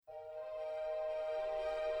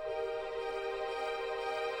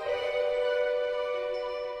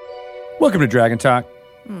Welcome to Dragon Talk.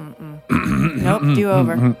 Nope, do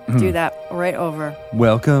over. Do that right over.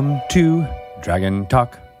 Welcome to Dragon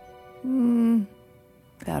Talk.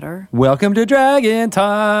 Better. Welcome to Dragon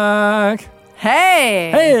Talk.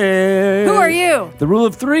 Hey! Hey! Who are you? The rule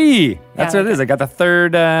of three. That's Yeah, what it is. I got the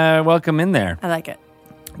third welcome in there. I like it.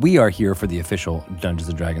 We are here for the official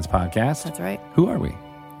Dungeons & Dragons podcast. That's right. Who are we?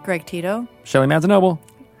 Greg Tito, Shelley Manzanoble.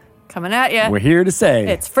 coming at you. We're here to say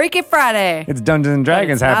It's Freaky Friday. it's Dungeons &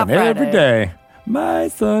 Dragons it's not happening every Friday. day. My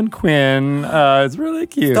son Quinn is really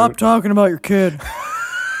cute. Stop talking about your kid.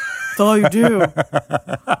 That's all you do.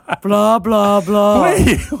 Blah, blah, blah.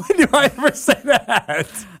 Wait, when do I ever say that? I'm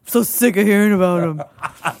so sick of hearing about him.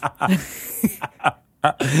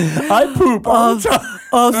 I poop all the time.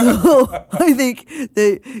 Also, I think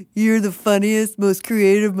that you're the funniest, most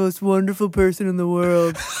creative, most wonderful person in the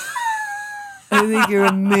world. I think you're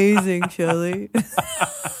amazing, Shelley.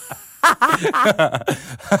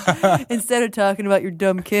 Instead of talking about your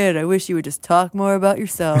dumb kid, I wish you would just talk more about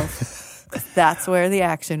yourself. That's where the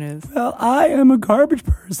action is. Well, I am a garbage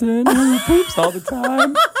person who poops all the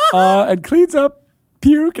time and cleans up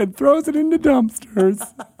puke and throws it into dumpsters.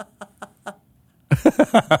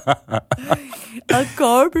 A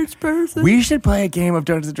garbage person? We should play a game of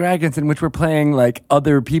Dungeons & Dragons in which we're playing like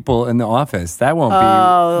other people in the office. That won't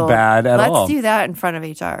Oh, be bad at all. Let's do that in front of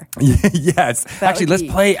HR. Yes. Actually, would let's be-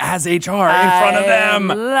 play as HR in front of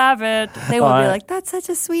them. I love it. They will Uh, be like, that's such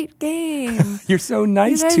a sweet game. You're so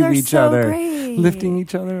nice You guys to are each so other. great. Lifting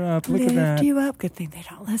each other up. Look at Lift that. you up. Good thing they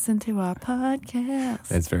don't listen to our podcast.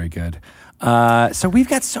 That's very good. So we've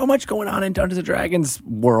got so much going on in Dungeons & Dragons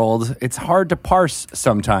world. It's hard to parse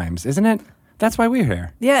sometimes, isn't it? That's why we're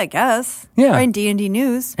here. Yeah, I guess. Yeah. Or in D&D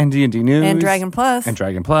News. And D&D News. And Dragon Plus. And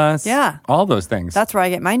Dragon Plus. Yeah. All those things. That's where I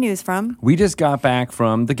get my news from. We just got back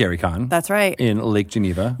from the GaryCon. That's right. In Lake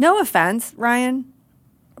Geneva. No offense, Ryan,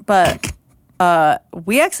 but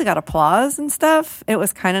we actually got applause and stuff. It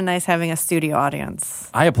was kind of nice having a studio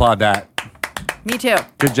audience. I applaud that. Me too.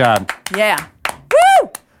 Good job. Yeah.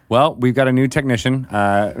 Woo! Well, we've got a new technician.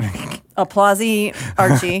 Applausey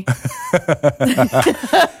Archie.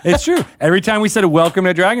 It's true. Every time we said a welcome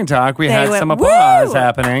to Dragon Talk, we They had went, some applause "Woo!"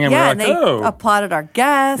 happening. And yeah, we're and like, they oh. applauded our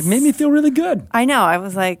guests. It made me feel really good. I know. I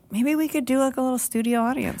was like, maybe we could do like a little studio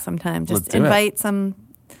audience sometime. Let's Just do it. invite some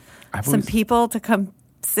people to come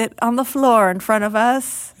sit on the floor in front of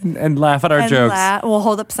us And laugh at our and jokes. laugh. We'll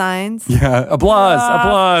hold up signs. Yeah.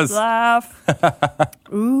 Applause. Laugh.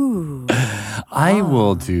 Ooh. I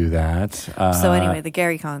will do that. So anyway, the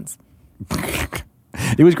Gary Cons.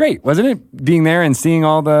 It was great, wasn't it? Being there and seeing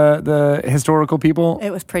all the historical people. It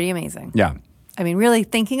was pretty amazing. Yeah. I mean, really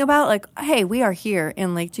thinking about like, hey, we are here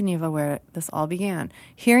in Lake Geneva where this all began.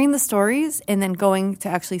 Hearing the stories and then going to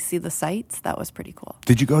actually see the sites, that was pretty cool.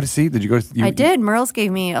 Did you go to see? I did. Merle's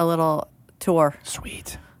gave me a little tour.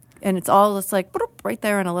 Sweet. And it's all just like right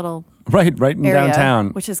there in a little Right in area, downtown.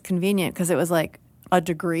 which is convenient because it was like a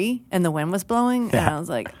degree and the wind was blowing. And I was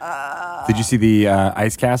like, Did you see the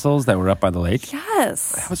ice castles that were up by the lake?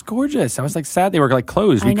 yes. That was gorgeous. I was like sad they were like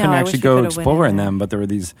closed. We I know, couldn't I actually wish we go could've went explore in in there. them, but there were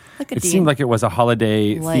these. Like a It seemed like it was a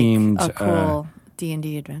holiday Like themed. a cool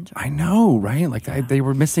D&D adventure. I know, right? Like they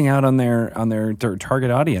were missing out on their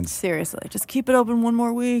target audience. Seriously, just keep it open one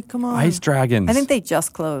more week. Come on. Ice dragons. I think they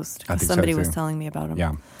just closed I because think so, somebody was too. telling me about them.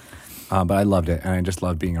 Yeah. But I loved it, and I just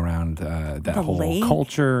loved being around that The whole lake?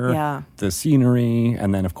 culture, Yeah. the scenery,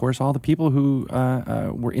 and then, of course, all the people who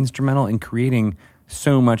were instrumental in creating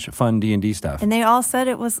so much fun D&D stuff. And they all said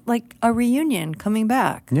it was like a reunion coming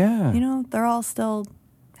back. Yeah. You know, they're all still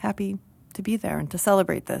happy to be there and to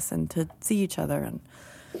celebrate this and to see each other. And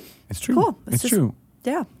It's true. cool. It's just- true.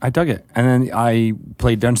 Yeah. I dug it. And then I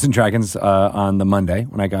played Dungeons & Dragons on the Monday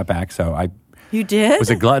when I got back, so I You did? was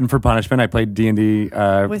a glutton for punishment. I played D&D With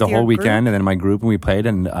the your whole weekend, group? and then my group, and we played,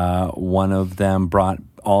 and one of them brought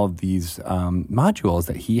all of these modules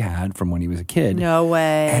that he had from when he was a kid. No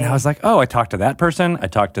way. And I was like, oh, I talked to that person. I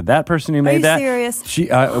talked to that person who made you that. serious? She,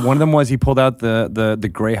 one of them was he pulled out the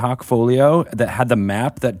Greyhawk folio that had the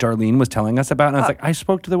map that Darlene was telling us about. And I was like, I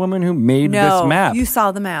spoke to the woman who made no, this map. you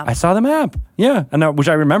saw the map. I saw the map. Yeah. And which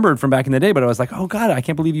I remembered from back in the day. But I was like, oh, God, I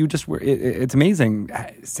can't believe you just were. It's amazing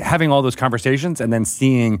having all those conversations and then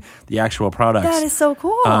seeing the actual products. That is so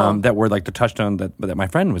cool. That were like the touchstone that my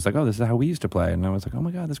friend was like, oh, this is how we used to play. And I was like, oh,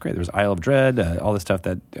 my God, that's great. There was Isle of Dread, all the stuff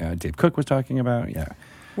that Dave Cook was talking about. Yeah.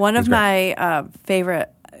 One of great. my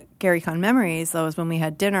favorite GaryCon memories, though, was when we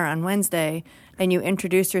had dinner on Wednesday and you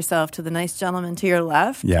introduced yourself to the nice gentleman to your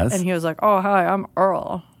left. Yes. And he was like, oh, hi, I'm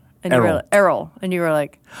Earl. And Errol. you were Errol. And you were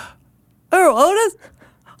like, Earl Otis?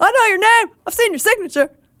 I know your name. I've seen your signature.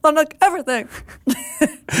 I'm like, everything.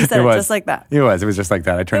 He said it just like that. It was just like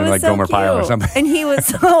that. I turned It into was like Gomer Pyle or cute. something. And he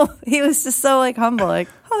was just so like humble, like,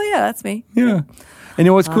 oh yeah, that's me. Yeah. And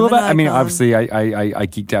you know what's cool an about? I mean, icon. obviously, I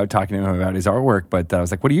geeked out talking to him about his artwork, but I was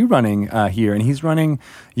like, "What are you running here?" And he was running,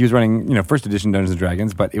 first edition Dungeons and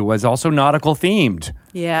Dragons, but it was also nautical themed.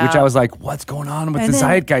 Yeah. Which I was like, "What's going on with And the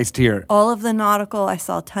then zeitgeist here?" All of the nautical, I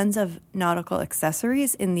saw tons of nautical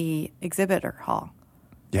accessories in the exhibitor hall.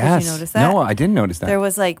 Yes. Did you notice that? No, I didn't notice that. There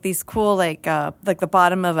was like these cool, like the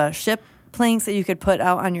bottom of a ship planks that you could put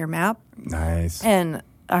out on your map. Nice. And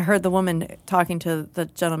I heard the woman talking to the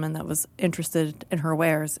gentleman that was interested in her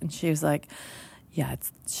wares, and she was like, "Yeah,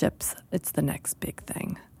 it's ships. It's the next big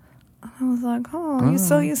thing." And I was like, "Oh,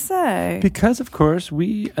 so you say?" Because, of course,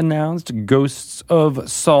 we announced Ghosts of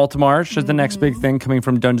Saltmarsh as the next big thing coming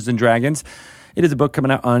from Dungeons & Dragons. It is a book coming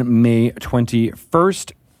out on May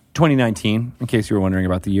 21st, 2019, in case you were wondering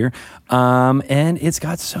about the year. And it's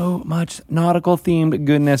got so much nautical-themed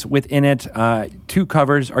goodness within it. 2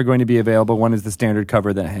 covers are going to be available. One is the standard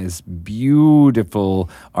cover that has beautiful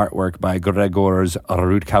artwork by Grzegorz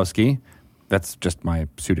Rutkowski. That's just my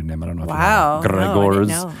pseudonym. I don't know if Wow. you know. No, I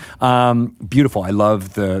didn't know. Beautiful. I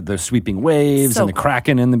love the sweeping waves So and the cool.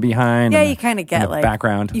 kraken in the behind. Yeah, and you the- kinda get, and the like-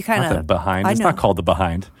 background. you kinda- Not the behind. I It's know. not called the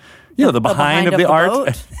behind. You know, the behind, behind of of the the art.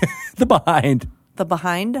 boat? The behind. The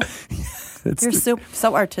behind. It's You're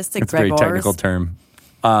so artistic, It's a very Gregors. technical term.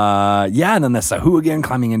 And then the Sahuagin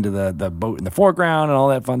climbing into the boat in the foreground and all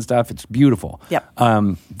that fun stuff. It's beautiful. Yep.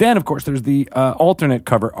 Then, of course, there's the alternate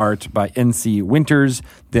cover art by N.C. Winters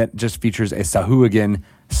that just features a Sahuagin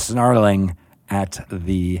snarling at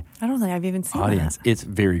the I don't think I've even seen audience. that. It's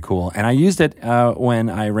very cool. And I used it when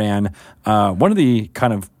I ran one of the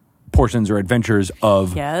kind of portions or adventures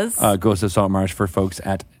of Yes. Ghosts of Saltmarsh for folks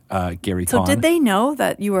at Gary So Con. did they know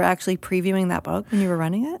that you were actually previewing that book when you were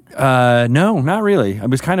running it? No, not really. It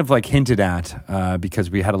was kind of like hinted at because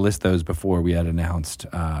we had to list those before we had announced.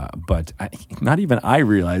 But not even I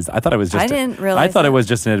realized. I thought it was just. I didn't realize I thought it that. was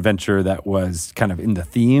just an adventure that was kind of in the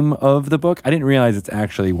theme of the book. I didn't realize it's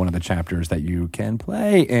actually one of the chapters that you can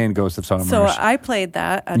play in Ghosts of Saltmarsh. So I played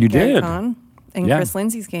that at You did. GaryCon in Yeah. Chris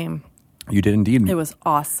Lindsay's game. You did indeed. It was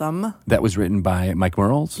awesome. That was written by Mike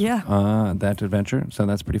Merles. Yeah. That adventure. So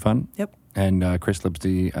that's pretty fun. Yep. And Chris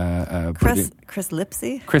Lipsy. Chris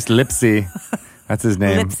Lipsy? Chris Lipsy. That's his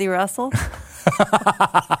name. Lipsy Russell?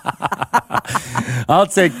 I'll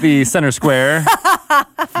take the center square.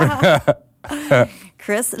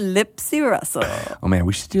 Chris Lipsy Russell. Oh man,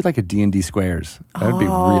 we should do like a D&D squares. That would be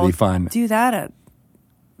really fun. Do that at.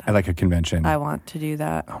 I like a convention. I want to do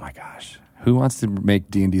that. Oh my gosh. Who wants to make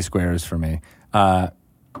D&D squares for me? I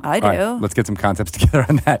do. All right, let's get some concepts together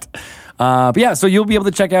on that. But yeah, so you'll be able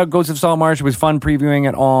to check out Ghosts of Saltmarsh. It was fun previewing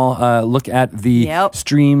it all. Look at the Yep.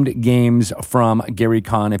 streamed games from Gary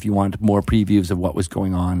Con if you want more previews of what was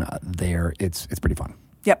going on there. It's pretty fun.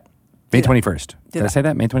 Yep. May Do that. 21st. Did I that. say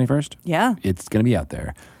that? May 21st? Yeah. It's going to be out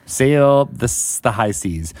there. Sail the high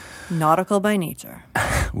seas. Nautical by nature.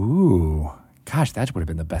 Ooh. Gosh, that would have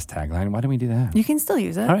been the best tagline. Why didn't we do that? You can still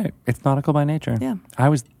use it. All right. It's nautical by nature. Yeah. I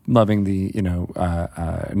was loving the,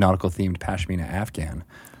 nautical themed Pashmina Afghan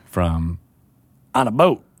from On a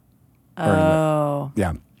Boat. Oh.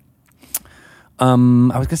 Yeah. I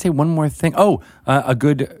was going to say one more thing. Oh, a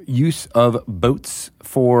good use of boats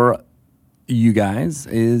for you guys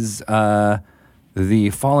is the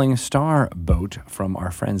Falling Star boat from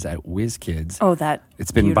our friends at WizKids. Oh, that.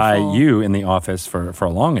 It's been beautiful. by you in the office for a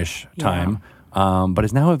longish time, but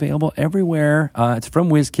is now available everywhere. It's from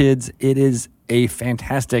WizKids. It is a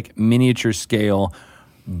fantastic miniature scale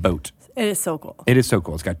boat. It is so cool. It is so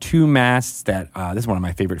cool. It's got 2 masts that, this is one of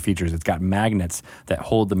my favorite features. It's got magnets that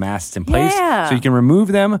hold the masts in place. Yeah. So you can remove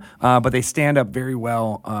them, but they stand up very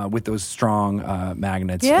well with those strong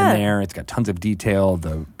magnets Yeah. in there. It's got tons of detail.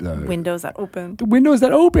 The Windows that open. windows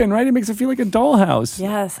that open, right? It makes it feel like a dollhouse.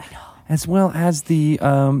 Yes, I know. As well as the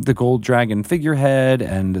gold dragon figurehead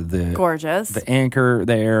and the Gorgeous. the anchor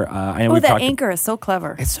there. I know Oh, we've that talked. anchor is so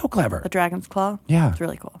clever. It's so clever. The dragon's claw. Yeah. It's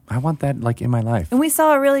really cool. I want that like in my life. And we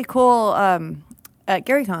saw a really cool at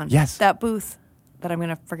GaryCon. Yes. That booth that I'm going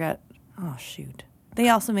to forget. Oh, shoot. They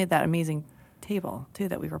also made that amazing table, too,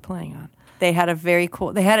 that we were playing on. They had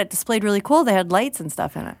they had it displayed really cool. They had lights and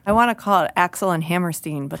stuff in it. I want to call it Axel and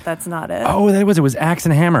Hammerstein, but that's not it. Oh, it was Axe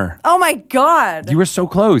and Hammer. Oh my God. You were so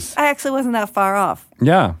close. I actually wasn't that far off.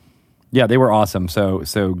 Yeah. Yeah, they were awesome.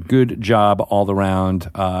 So good job all around.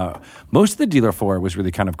 Most of the dealer floor was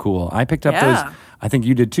really kind of cool. I picked up Yeah. those. I think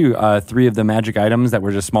you did too. 3 of the magic items that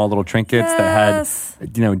were just small little trinkets Yes.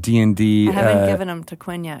 that had, D&D. I haven't given him to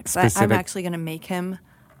Quinn yet. 'Cause I'm specific- actually going to make him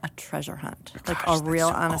a treasure hunt. Like Gosh, a real,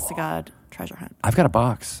 that's so honest to cool. God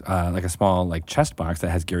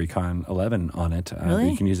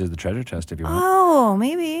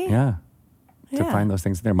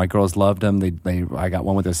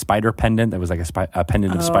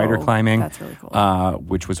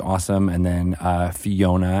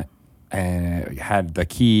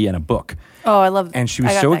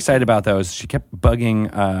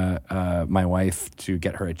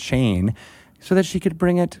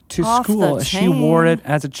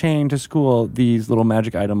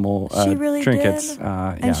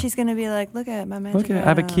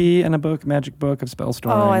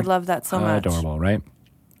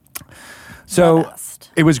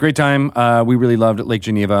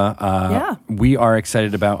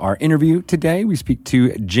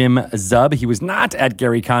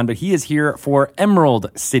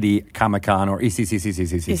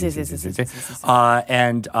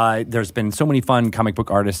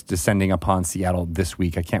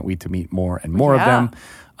more and more of them.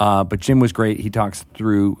 But Jim was great. He talks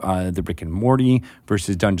through the Rick and Morty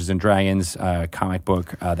versus Dungeons and Dragons comic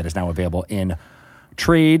book that is now available in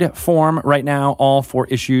trade form right now. All 4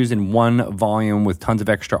 issues in one volume with tons of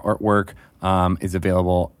extra artwork is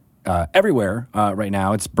available everywhere right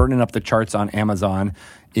now. It's burning up the charts on Amazon.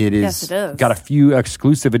 Yes, it is. Got a few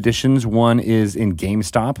exclusive editions. One is in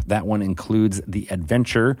GameStop. That one includes the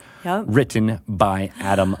adventure written by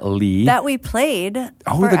Adam Lee. That we played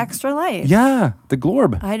for Extra Life. Yeah, the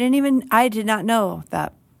Glorb. I did not know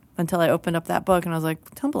that until I opened up that book and I was like,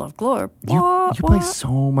 Temple of Glorb. You play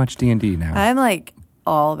so much D&D now. I'm like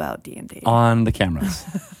all about D&D. On the cameras.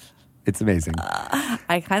 It's amazing.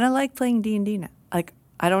 I kind of like playing D&D now. Like,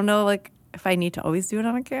 I don't know, like, if I need to always do it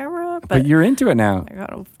on a camera, but you're into it now.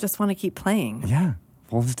 I just want to keep playing. Yeah.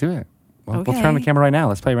 Well, let's do it. We'll turn on the camera right now.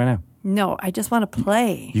 Let's play right now. No, I just want to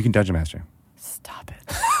play. You can Dungeon Master. Stop it.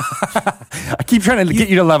 I keep trying to get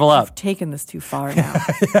you to level up. You've taken this too far now.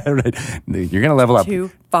 Yeah, right. You're going to level up. Too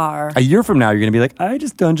far. A year from now, you're going to be like, I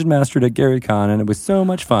just Dungeon Mastered at Gary Con, and it was so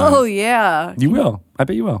much fun. Oh, yeah. You will. I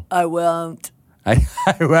bet you will. I won't. I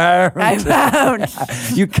won't. I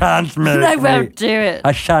won't. You can't make me. I won't do it.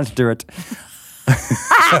 I shan't do it.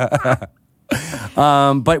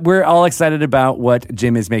 But we're all excited about what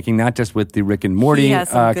Jim is making, not just with the Rick and Morty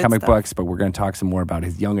comic books, but we're going to talk some more about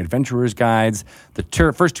his Young Adventurers guides, the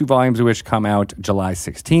first 2 volumes of which come out July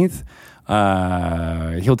 16th.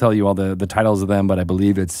 He'll tell you all the titles of them, but I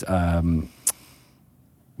believe it's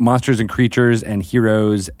Monsters and Creatures and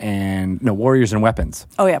Heroes and Warriors and Weapons.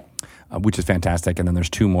 Oh, yeah. Which is fantastic. And then there's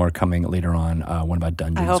 2 more coming later on. One about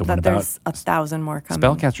dungeons. I hope that there's 1,000 more coming.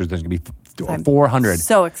 Spellcasters, there's going to be 400.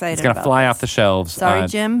 So excited. It's going to fly off the shelves. Sorry,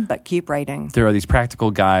 Jim, but keep writing. There are these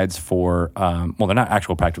practical guides for, well, they're not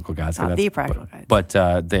actual practical guides. Not the practical guides. But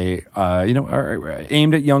they, are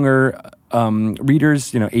aimed at younger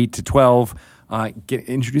readers, 8 to 12.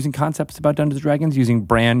 Introducing concepts about Dungeons & Dragons using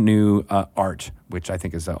brand new art, which I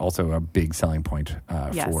think is also a big selling point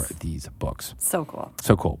for these books. So cool.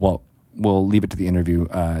 So cool. Well, we'll leave it to the interview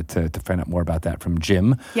to find out more about that from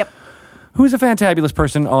Jim. Yep. Who's a fantabulous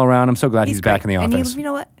person all around. I'm so glad he's back in the office. And you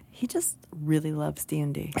know what? He just really loves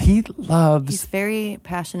D&D. He's very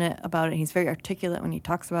passionate about it. He's very articulate when he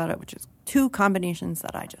talks about it, which is 2 combinations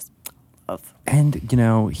that I just love. And,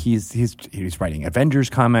 he's writing Avengers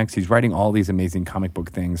comics. He's writing all these amazing comic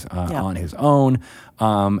book things on his own.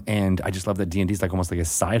 And I just love that D&D is like almost like a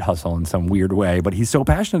side hustle in some weird way. But he's so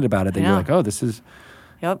passionate about it that you're like, oh, this is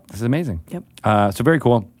amazing. Yep. So very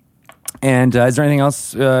cool. And is there anything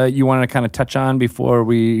else you want to kind of touch on before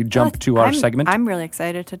we jump to our segment? I'm really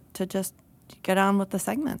excited to just get on with the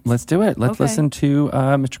segment. Let's do it. Let's listen to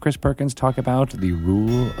Mr. Chris Perkins talk about the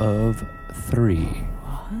Rule of 3.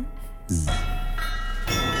 What?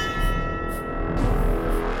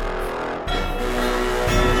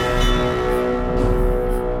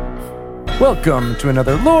 Welcome to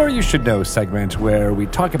another Lore You Should Know segment where we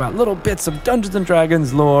talk about little bits of Dungeons &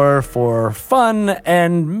 Dragons lore for fun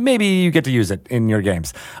and maybe you get to use it in your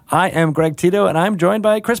games. I am Greg Tito and I'm joined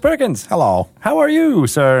by Chris Perkins. Hello. How are you,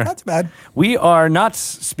 sir? Not too bad. We are not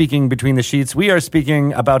speaking between the sheets. We are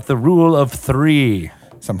speaking about the Rule of 3.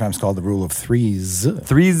 Sometimes called the Rule of Threes.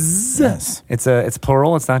 Threes? Yes. It's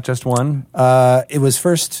plural. It's not just one. It was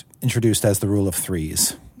first introduced as the Rule of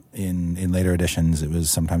Threes. In later editions, it was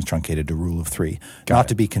sometimes truncated to Rule of 3. Not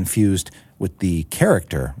to be confused with the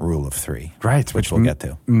character Rule of 3. Right. Which we'll get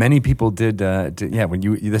to. Many people did when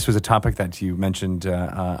this was a topic that you mentioned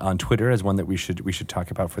on Twitter as one that we should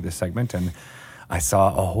talk about for this segment, and I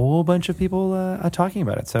saw a whole bunch of people talking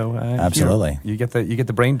about it. So absolutely, you get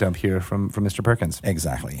the brain dump here from Mr. Perkins.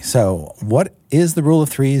 Exactly. So, what is the Rule of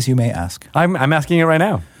Threes, you may ask? I'm asking it right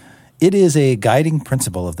now. It is a guiding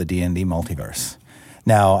principle of the D&D multiverse.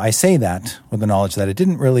 Now, I say that with the knowledge that it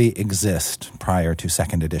didn't really exist prior to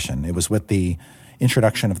 2nd edition. It was with the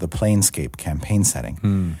introduction of the Planescape campaign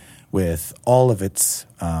setting, with all of its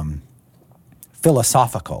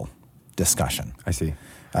philosophical discussion. I see.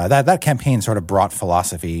 That campaign sort of brought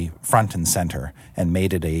philosophy front and center and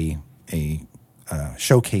made it a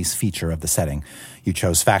showcase feature of the setting. You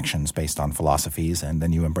chose factions based on philosophies, and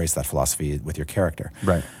then you embrace that philosophy with your character.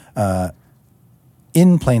 Right.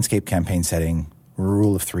 In Planescape campaign setting,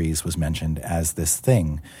 Rule of Threes was mentioned as this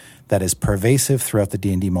thing that is pervasive throughout the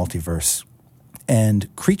D&D multiverse,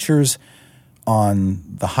 and creatures on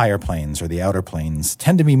the higher planes or the outer planes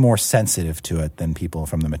tend to be more sensitive to it than people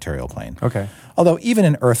from the material plane. Okay. Although even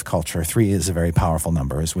in Earth culture, 3 is a very powerful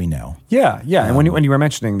number, as we know. Yeah. And when you were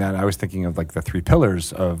mentioning that, I was thinking of like the 3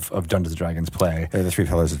 pillars of Dungeons and Dragons play. They're the 3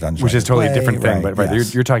 pillars of Dungeons, which is totally a different thing, right, but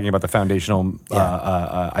yes. you're talking about the foundational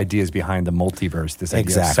ideas behind the multiverse. This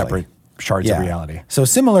idea of separate shards of reality. So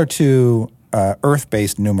similar to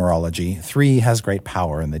Earth-based numerology, 3 has great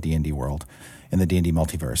power in the D&D world, in the D&D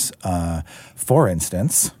multiverse. For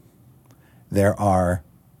instance, there are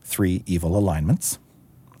 3 evil alignments.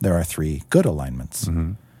 There are 3 good alignments.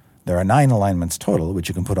 Mm-hmm. There are 9 alignments total, which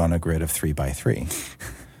you can put on a grid of 3 by 3.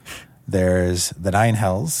 There's the 9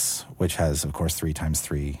 hells, which has, of course, 3 times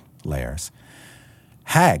 3 layers.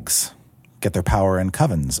 Hags get their power in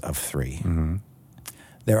covens of 3. Mm-hmm.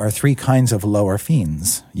 There are 3 kinds of lower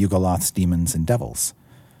fiends: Yugoloths, demons, and devils.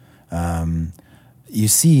 You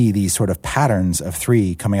see these sort of patterns of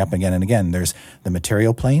 3 coming up again and again. There's the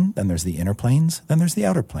material plane, then there's the inner planes, then there's the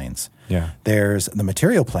outer planes. Yeah. There's the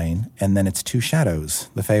material plane, and then it's 2 shadows,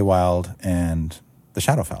 the Feywild and the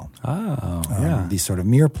Shadowfell. Oh, yeah. These sort of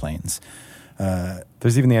mirror planes.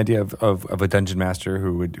 There's even the idea of a dungeon master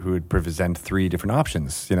who would present 3 different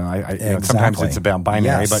options. Exactly. Sometimes it's about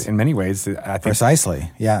binary, Yes. but in many ways, I think Precisely,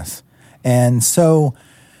 yes. And so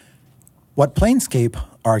what Planescape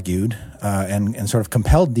argued and sort of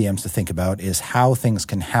compelled DMs to think about is how things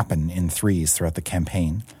can happen in 3s throughout the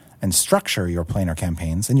campaign, and structure your planar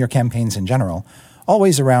campaigns and your campaigns in general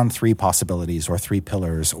always around 3 possibilities or 3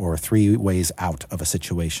 pillars or 3 ways out of a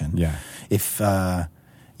situation. Yeah. If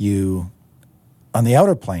you, on the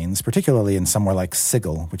outer planes, particularly in somewhere like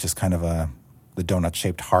Sigil, which is kind of the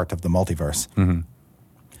donut-shaped heart of the multiverse,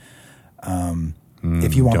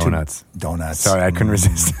 if you want donuts. Sorry, I couldn't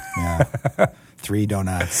resist. Yeah. 3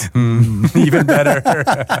 donuts. Even better.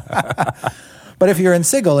 But if you're in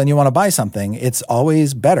Sigil and you want to buy something, it's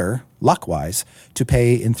always better, luck-wise, to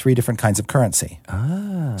pay in 3 different kinds of currency.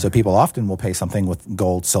 So people often will pay something with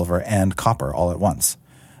gold, silver, and copper all at once,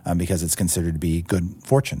 because it's considered to be good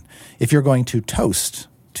fortune. If you're going to toast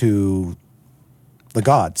to the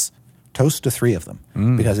gods, toast to 3 of them,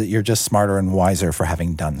 because you're just smarter and wiser for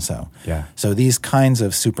having done so. Yeah. So these kinds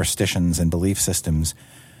of superstitions and belief systems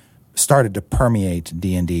started to permeate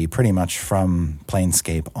D&D pretty much from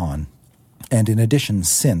Planescape on. And in addition,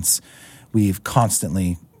 since, we've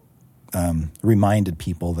constantly reminded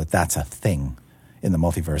people that that's a thing in the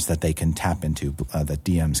multiverse that they can tap into, that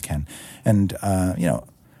DMs can. And,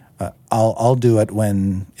 I'll do it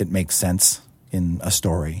when it makes sense in a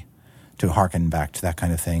story to hearken back to that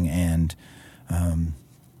kind of thing. And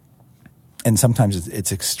sometimes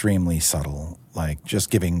it's extremely subtle, like just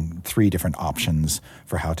giving 3 different options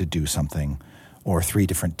for how to do something, or 3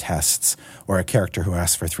 different tests, or a character who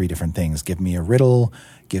asks for 3 different things. Give me a riddle,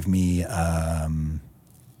 give me an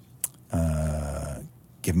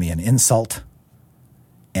insult,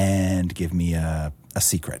 and give me a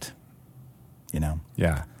secret,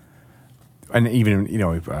 Yeah. And even,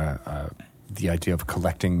 the idea of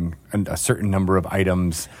collecting a certain number of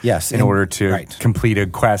items in order to complete a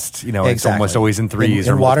quest. It's almost always in 3s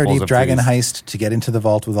in or Waterdeep Dragon 3s. Heist, to get into the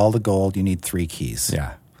vault with all the gold, you need 3 keys.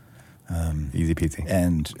 Yeah. Easy peasy.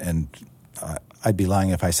 And I'd be lying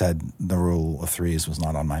if I said the rule of 3s was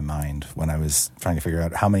not on my mind when I was trying to figure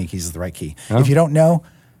out how many keys is the right key. Oh. If you don't know,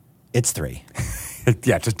 it's 3.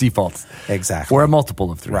 Yeah, just defaults. Exactly. Or a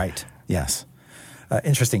multiple of 3. Right, yes.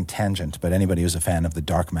 Interesting tangent, but anybody who's a fan of the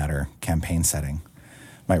Dark Matter campaign setting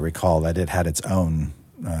might recall that it had its own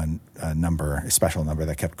number, a special number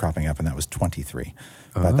that kept cropping up, and that was 23.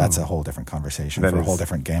 But that's a whole different conversation for a whole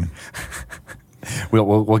different game.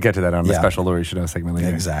 We'll get to that on the special Laurie Should Know segment later.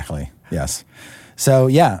 Exactly, yes. So,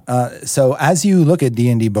 so as you look at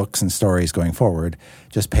D&D books and stories going forward,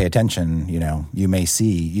 just pay attention. You may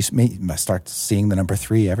start seeing the number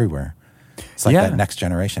 3 everywhere. It's like that Next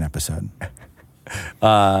Generation episode.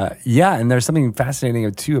 And there's something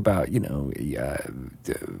fascinating too about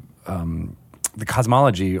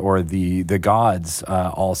cosmology or the gods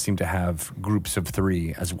all seem to have groups of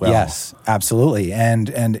three as well. Yes, absolutely. And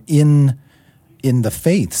in the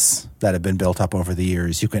faiths that have been built up over the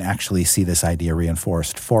years, you can actually see this idea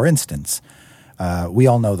reinforced. For instance, we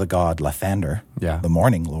all know the god Lathander, the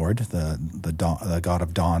morning lord, the god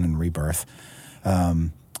of dawn and rebirth.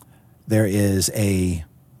 There is a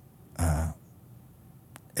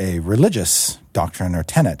religious doctrine or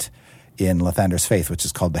tenet in Lathander's faith, which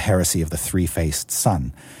is called the heresy of the three-faced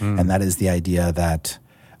sun. And that is the idea that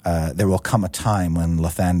there will come a time when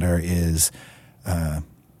Lathander is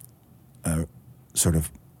sort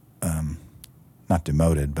of not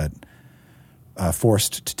demoted, but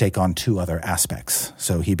forced to take on two other aspects.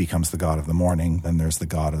 So he becomes the god of the morning, then there's the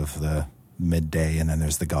god of the midday, and then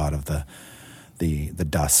there's the god of the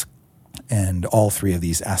dusk. And all three of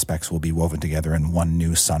these aspects will be woven together in one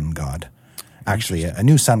new sun god. Actually, a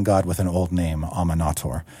new sun god with an old name,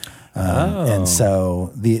 Aminator. And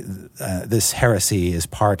so this heresy is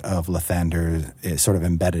part of Lathander, is sort of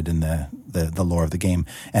embedded in the lore of the game.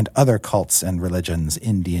 And other cults and religions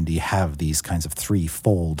in D&D have these kinds of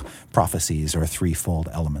threefold prophecies or threefold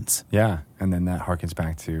elements. Yeah, and then that harkens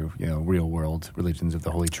back to real world religions of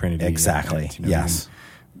the Holy Trinity. Exactly. And, yes.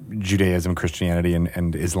 Judaism, Christianity,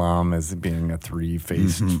 and Islam as being a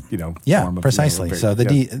three-faced, yeah, form of precisely. So the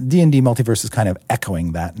D&D multiverse is kind of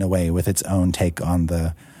echoing that in a way with its own take on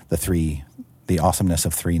the awesomeness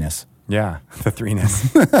of threeness. Yeah, the threeness.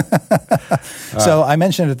 So I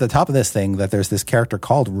mentioned at the top of this thing that there's this character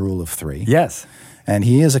called Rule of Three. Yes. And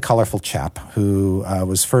he is a colorful chap who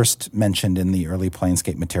was first mentioned in the early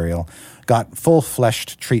Planescape material, got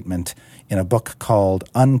full-fleshed treatment in a book called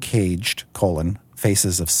Uncaged,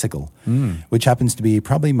 Faces of Sigil, which happens to be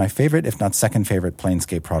probably my favorite, if not second favorite,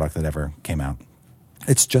 Planescape product that ever came out.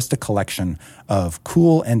 It's just a collection of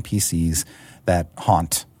cool NPCs that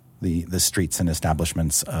haunt the streets and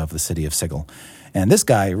establishments of the city of Sigil. And this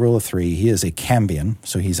guy, Rule of Three, he is a Cambion,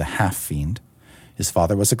 so he's a half-fiend. His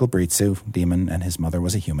father was a Glabritsu demon, and his mother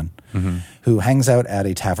was a human, who hangs out at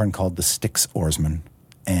a tavern called the Styx Oarsman,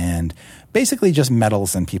 and basically just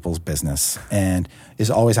meddles in people's business and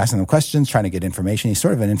is always asking them questions, trying to get information. He's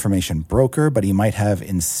sort of an information broker, but he might have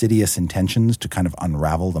insidious intentions to kind of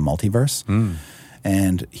unravel the multiverse.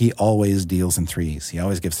 And he always deals in threes. He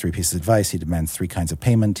always gives three pieces of advice. He demands three kinds of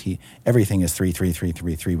payment. Everything is 3, 3, 3,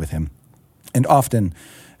 3, 3 with him. And often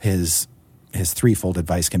his threefold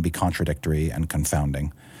advice can be contradictory and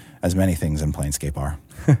confounding, as many things in Planescape are.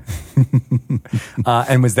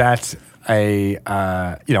 And was that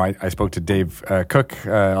I spoke to Dave Cook,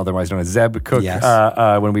 otherwise known as Zeb Cook, yes.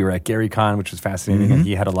 When we were at GaryCon, which was fascinating, and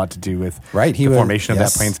he had a lot to do with the formation of that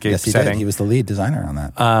Planescape setting. Did. He was the lead designer on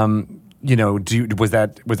that. Was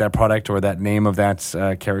that product or that name of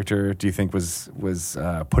that character? Do you think was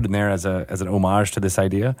put in there as an homage to this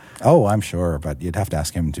idea? Oh, I'm sure, but you'd have to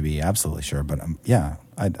ask him to be absolutely sure. But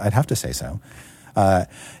I'd have to say so.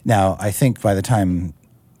 Now, I think by the time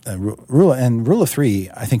Rule of Three,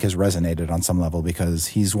 I think, has resonated on some level because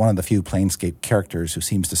he's one of the few Planescape characters who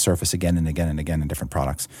seems to surface again and again and again in different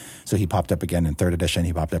products. So he popped up again in 3rd edition.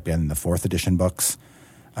 He popped up again in the 4th edition books.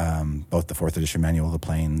 Both the 4th edition Manual of the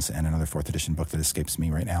Planes and another 4th edition book that escapes me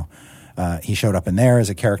right now. He showed up in there as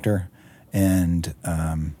a character, and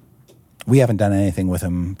we haven't done anything with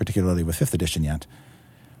him, particularly with 5th edition yet.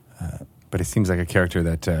 But it seems like a character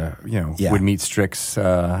that would meet Strix in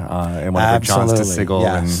one of her jaunts to Sigil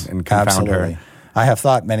and confound her. I have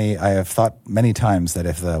thought many times that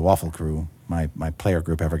if the Waffle Crew, my player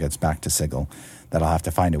group, ever gets back to Sigil, that I'll have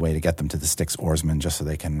to find a way to get them to the Styx Oarsman just so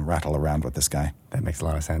they can rattle around with this guy. That makes a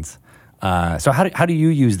lot of sense. So how do you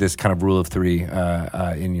use this kind of Rule of Three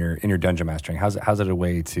in your dungeon mastering? How's it a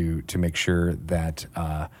way to make sure that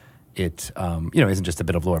it isn't just a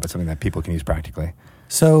bit of lore, but something that people can use practically?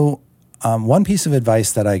 So one piece of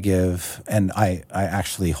advice that I give, and I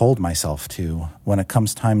actually hold myself to when it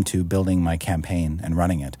comes time to building my campaign and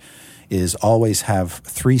running it, is always have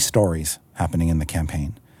 3 stories happening in the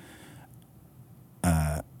campaign.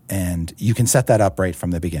 And you can set that up right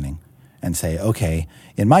from the beginning and say, okay,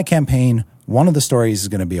 in my campaign, one of the stories is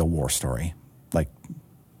going to be a war story. Like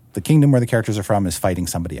the kingdom where the characters are from is fighting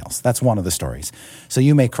somebody else. That's one of the stories. So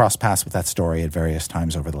you may cross paths with that story at various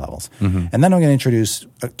times over the levels. And then I'm going to introduce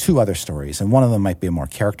 2 other stories, and one of them might be a more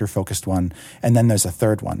character-focused one, and then there's a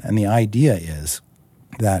third one. And the idea is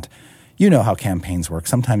that you know how campaigns work.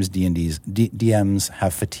 Sometimes DMs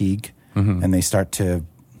have fatigue, and they start to...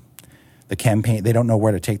 The campaign, they don't know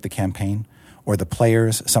where to take the campaign, or the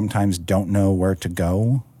players sometimes don't know where to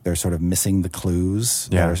go. They're sort of missing the clues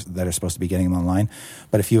that are supposed to be getting them online.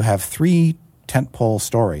 But if you have 3 tentpole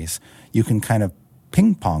stories, you can kind of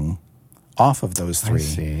ping pong off of those three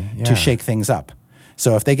see. Yeah. to shake things up.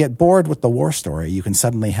 So if they get bored with the war story, you can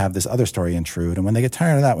suddenly have this other story intrude. And when they get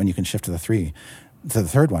tired of that one, you can shift to the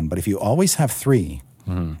third one. But if you always have three,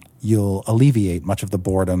 you'll alleviate much of the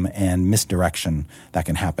boredom and misdirection that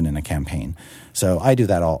can happen in a campaign. So I do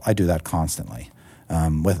that constantly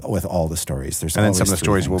with all the stories. There's And then always some of the three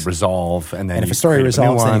stories things. will resolve, and then And if you a story create a new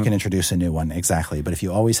resolves, then you one. can introduce a new one. Exactly. But if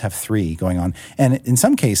you always have three going on, and in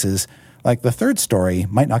some cases, like the third story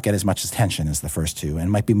might not get as much attention as the first two,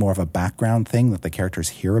 and might be more of a background thing that the characters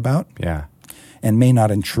hear about, Yeah. and may not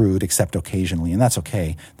intrude except occasionally, and that's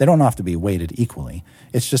okay. They don't have to be weighted equally.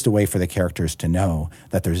 It's just a way for the characters to know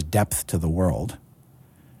that there's depth to the world,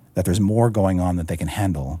 that there's more going on that they can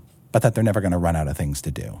handle, but that they're never going to run out of things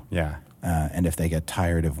to do. Yeah. And if they get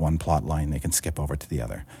tired of one plot line, they can skip over to the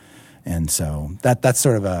other. And so that's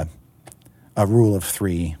sort of a rule of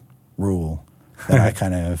three rule that I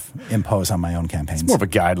kind of impose on my own campaigns. It's more of a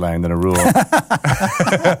guideline than a rule.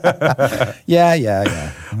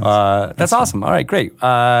 Yeah. That's awesome. All right, great.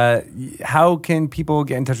 How can people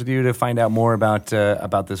get in touch with you to find out more about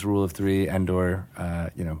this rule of three and/or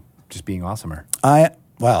just being awesomer?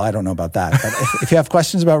 Well, I don't know about that. But if you have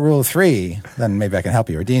questions about Rule of Three, then maybe I can help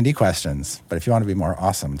you, or D&D questions. But if you want to be more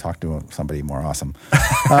awesome, talk to somebody more awesome.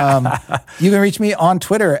 You can reach me on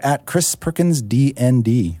Twitter at Chris Perkins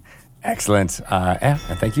DND. Excellent. And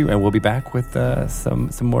thank you. And we'll be back with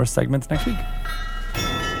some more segments next week.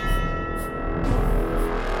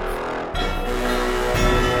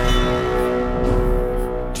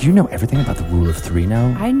 Do you know everything about the Rule of Three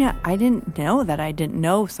now? I didn't know that I didn't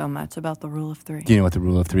know so much about the rule of three. Do you know what the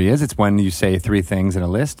Rule of Three is? It's when you say three things in a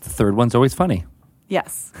list. The third one's always funny.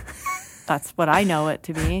 Yes. That's what I know it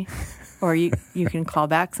to be. Or you can call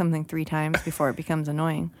back something 3 times before it becomes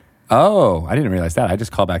annoying. Oh, I didn't realize that. I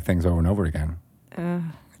just call back things over and over again.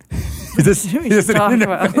 Is this We should an talk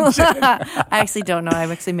intervention? about. I actually don't know. I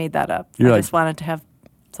actually made that up. You're I like- just wanted to have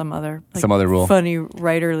some other rule. funny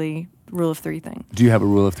writerly rule of 3 thing. Do you have a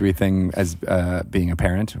Rule of Three thing as being a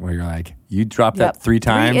parent where you're like, you drop that Yep. 3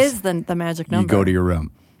 times, 3 is the magic you number. go to your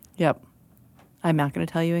room. Yep. I'm not going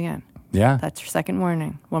to tell you again. Yeah. That's your second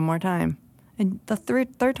warning. One more time. And the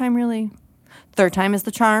third time really. Third time is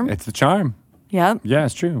the charm. It's the charm. Yep. Yeah,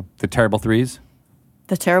 it's true. The terrible 3s.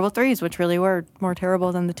 The terrible 3s, which really were more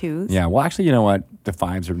terrible than the 2s. Yeah. Well, actually, you know what? The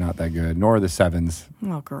 5s are not that good, nor are the 7s.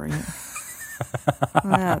 Oh, great.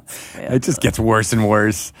 That's it. It just gets worse and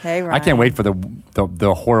worse. Hey, I Ryan. can't wait for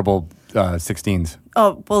the horrible 16s.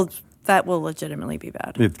 Oh, well, that will legitimately be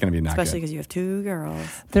bad. It's going to be not Especially good. because you have 2 girls.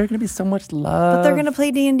 There's going to be so much love. But they're going to play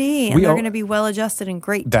D&D, and We they're all- going to be well-adjusted and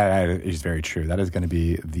great. That is very true. That is going to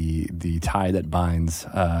be the tie that binds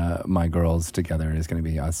my girls together. Is going to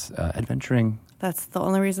be us adventuring. That's the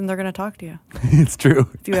only reason they're going to talk to you. It's true.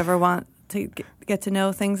 If you ever want to get to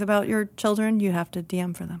know things about your children, you have to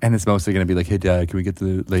DM for them. And it's mostly going to be like, hey, Dad, can we get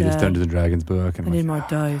the latest Dad, Dungeons & Dragons book? And I I'm need like, more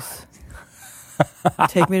dice.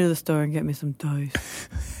 Take me to the store and get me some dice.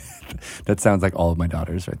 that sounds like all of my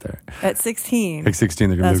daughters right there. At 16, Like 16,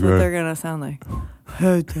 they're going that's to what be they're like, going to sound like.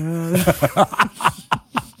 Hey, Dad.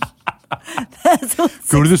 That's what,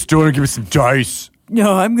 go to the store and give me some dice.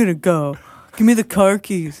 no, I'm going to go. Give me the car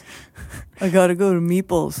keys. I got to go to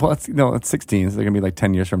Meeples. Well, it's 16, so they're going to be like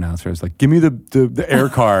 10 years from now. So it's like, give me the air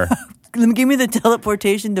car. Give me the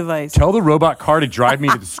teleportation device. Tell the robot car to drive me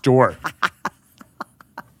to the store.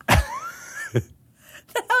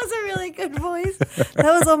 That was a really good voice.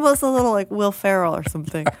 That was almost a little like Will Ferrell or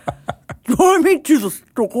something. Drive me to the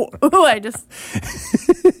store. Ooh, I just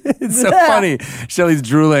It's so funny. Shelley's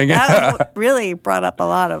drooling. that really brought up a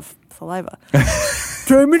lot of saliva.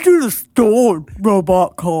 Drive me to the store,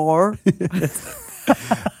 robot car.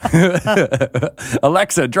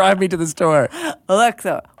 Alexa, drive me to the store.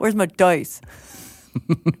 Alexa, where's my dice?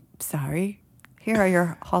 Sorry. Here are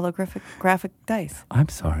your graphic dice. I'm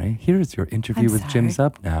sorry. Here is your interview I'm with Jim's sorry.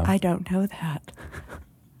 Up Now. I don't know that.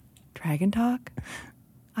 Dragon Talk?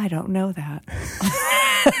 I don't know that.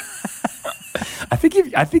 I think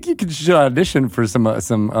you should audition for some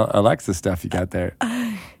Alexa stuff you got there.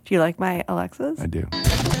 Do you like my Alexas? I do.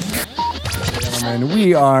 Gentlemen,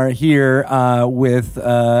 we are here with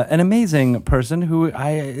an amazing person who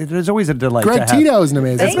it is always a delight Greg to have. Tito is an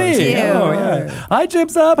amazing Thank person. you. Oh, yeah. Hi,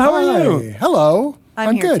 Jim's Up. How are Hi. you? Hello.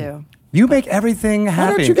 I'm here good. too. You make everything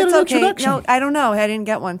happy. don't you get It's an okay. introduction? No, I don't know. I didn't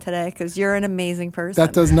get one today because you're an amazing person.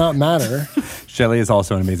 That does not matter. Shelley is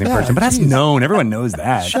also an amazing Yeah, person, but that's geez. known. Everyone knows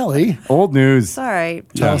that. Shelley. Old news. It's all right.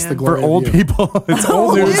 Tell us the For glory of old you. people, it's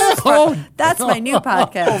old news. That's my new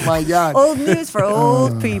podcast. Oh my God. Old news for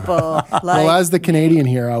old people. Like, Well, as the Canadian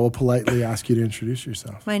here, I will politely ask you to introduce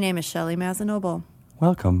yourself. my name is Shelley Mazanoble,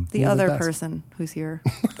 Welcome. the You're the other best. person who's here.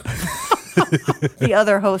 the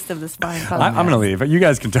other host of this fine podcast. I'm going to leave. You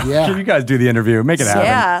guys can talk. Yeah. You guys do the interview. Make it happen.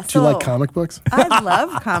 Yeah. Do you like comic books? I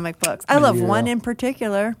love comic books. I love Yeah. one in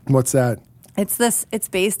particular. What's that? It's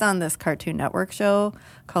based on this Cartoon Network show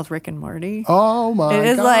called Rick and Morty. Oh my It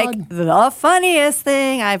is God. like the funniest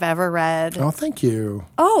thing I've ever read. Oh, thank you.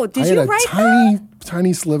 Oh, did I had you a write that?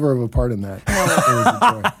 tiny sliver of a part in that. It was a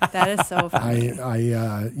joy. That is so funny.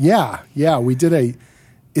 Yeah, we did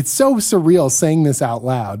it's so surreal saying this out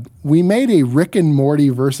loud. We made a Rick and Morty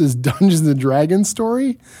versus Dungeons and Dragons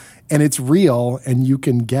story, and it's real, and you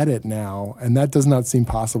can get it now, and that does not seem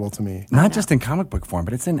possible to me. Not just in comic book form,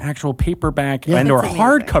 but it's in actual paperback Yeah. and or That's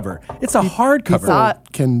amazing. hardcover. It's a hardcover. People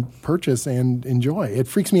can purchase and enjoy. It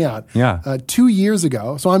freaks me out. Yeah. 2 years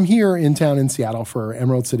ago, so I'm here in town in Seattle for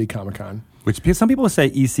Emerald City Comic Con. Which some people say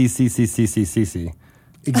ECCCCCCC.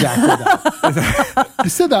 Exactly that. You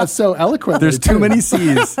said that so eloquently. There's too many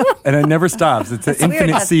C's, and it never stops. It's an It's weird.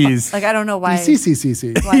 infinite C's. Like I don't know why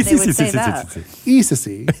ECCCC. why they would say that.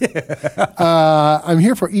 ECC. I'm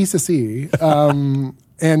here for ECC.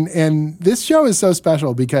 And this show is so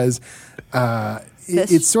special because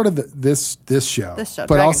it's sort of this show. This show,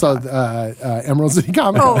 but Dragon also Talk. Emerald City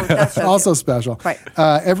Comic Con. Oh, that show also too. special. Right.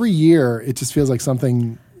 Every year, it just feels like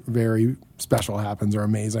something very special happens or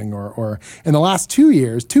amazing. Or in the last 2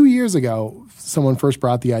 years, 2 years ago, someone first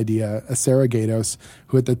brought the idea, Sarah Gatos,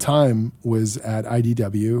 who at the time was at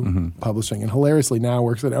IDW Publishing and hilariously now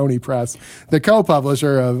works at Oni Press, the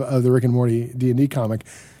co-publisher of the Rick and Morty D&D comic.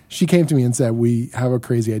 She came to me and said, we have a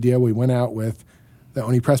crazy idea. We went out with the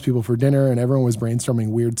Oni Press people for dinner and everyone was brainstorming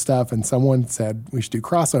weird stuff. And someone said we should do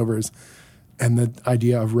crossovers. And the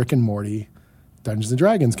idea of Rick and Morty, Dungeons and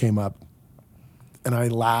Dragons came up. And I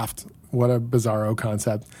laughed. What a bizarro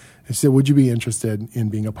concept. And she said, would you be interested in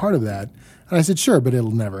being a part of that? And I said, sure, but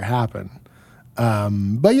it'll never happen.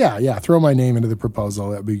 But yeah, throw my name into the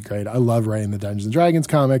proposal. That would be great. I love writing the Dungeons and Dragons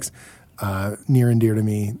comics. Near and dear to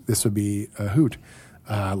me, this would be a hoot.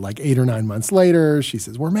 Like 8 or 9 months later, she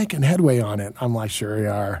says, we're making headway on it. I'm like, sure you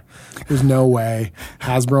are. There's no way.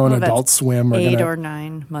 Hasbro and Well, Adult that's Swim are going 8 to... or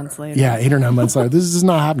 9 months later. Yeah, 8 or 9 months later. This is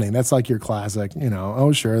not happening. That's like your classic,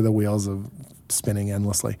 oh, sure, the wheels of spinning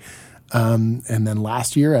endlessly. And then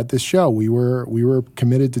last year at this show, we were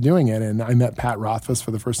committed to doing it. And I met Pat Rothfuss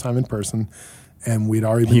for the first time in person. And we'd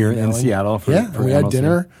already been Here in emailing. Seattle for and we had Emerald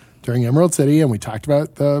dinner during Emerald City. And we talked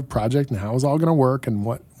about the project and how it was all going to work and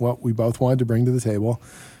what we both wanted to bring to the table.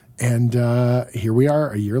 And here we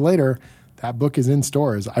are a year later. That book is in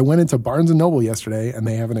stores. I went into Barnes & Noble yesterday, and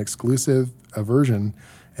they have an exclusive version,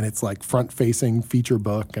 and it's like front-facing feature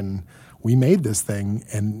book, and we made this thing,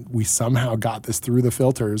 and we somehow got this through the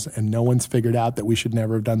filters, and no one's figured out that we should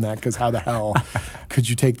never have done that, because how the hell could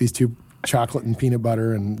you take these two chocolate and peanut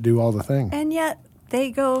butter and do all the thing? And yet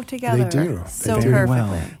they go together. They do. So They do. perfectly.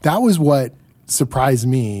 Well. That was what surprised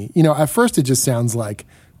me. At first it just sounds like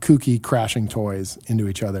kooky crashing toys into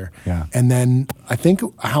each other. Yeah. And then I think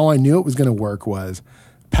how I knew it was going to work was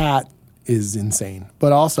Pat is insane.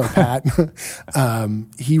 But also Pat,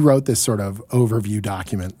 he wrote this sort of overview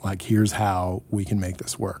document, like here's how we can make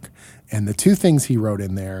this work. And the two things he wrote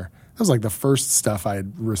in there, that was like the first stuff I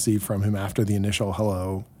had received from him after the initial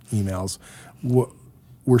hello emails,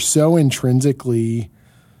 were so intrinsically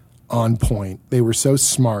on point. They were so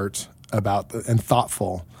smart about and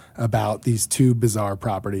thoughtful about these two bizarre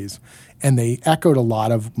properties. And they echoed a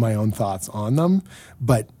lot of my own thoughts on them,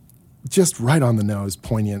 but just right on the nose,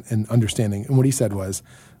 poignant and understanding. And what he said was,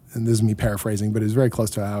 and this is me paraphrasing, but it was very close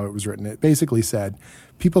to how it was written. It basically said,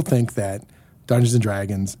 people think that Dungeons and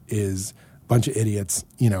Dragons is a bunch of idiots,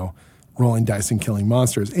 rolling dice and killing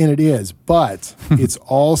monsters. And it is, but it's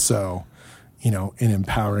also, an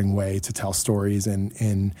empowering way to tell stories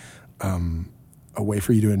and a way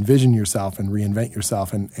for you to envision yourself and reinvent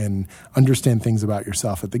yourself and understand things about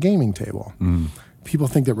yourself at the gaming table. People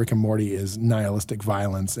think that Rick and Morty is nihilistic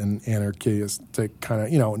violence and anarchistic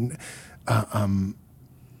kind of,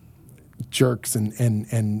 jerks and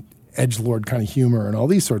edgelord kind of humor and all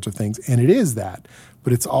these sorts of things. And it is that.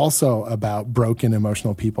 But it's also about broken,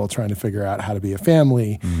 emotional people trying to figure out how to be a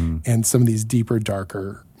family and some of these deeper,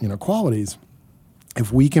 darker, qualities.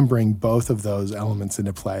 If we can bring both of those elements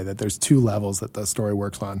into play, that there's two levels that the story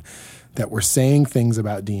works on, that we're saying things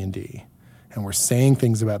about D&D and we're saying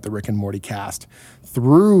things about the Rick and Morty cast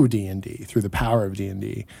through D&D, through the power of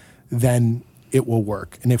D&D, then it will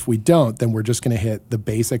work. And if we don't, then we're just going to hit the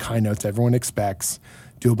basic high notes everyone expects,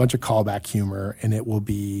 do a bunch of callback humor, and it will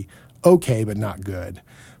be okay but not good.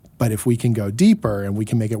 But if we can go deeper and we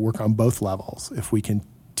can make it work on both levels, if we can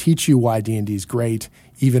teach you why D&D is great,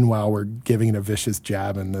 even while we're giving it a vicious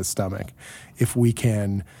jab in the stomach. If we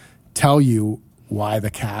can tell you why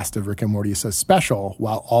the cast of Rick and Morty is so special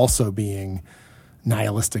while also being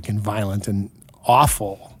nihilistic and violent and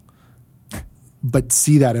awful, but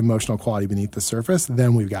see that emotional quality beneath the surface,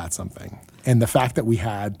 then we've got something. And the fact that we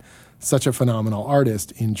had such a phenomenal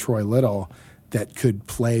artist in Troy Little that could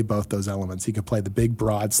play both those elements. He could play the big,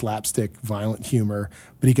 broad, slapstick, violent humor,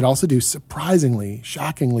 but he could also do surprisingly,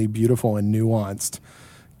 shockingly beautiful and nuanced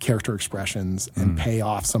character expressions and pay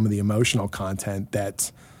off some of the emotional content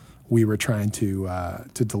that we were trying to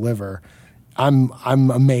deliver. I'm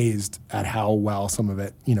amazed at how well some of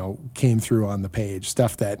it, came through on the page.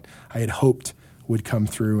 Stuff that I had hoped would come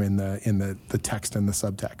through in the text and the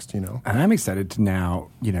subtext, And I'm excited to now,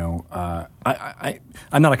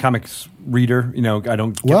 I'm not a comics reader, I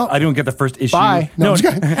don't get the first issue. Bye. No,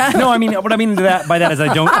 I mean what I mean by that is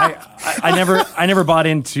I never bought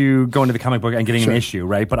into going to the comic book and getting an issue,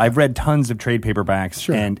 right? But I've read tons of trade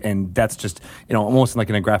paperbacks, and that's just almost like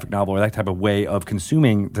in a graphic novel or that type of way of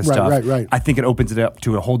consuming the stuff. Right. I think it opens it up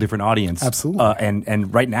to a whole different audience. Absolutely.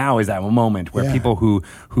 And right now is that moment where people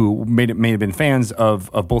who may have been fans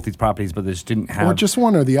of both these properties, but they just didn't have, or just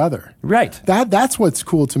one or the other. Right. That's what's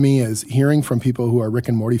cool to me is hearing from people who are Rick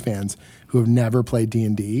and Morty fans who have never played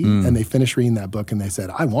D&D, and they finish reading that book and they said,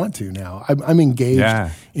 I want to now. I'm engaged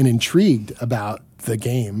and intrigued about the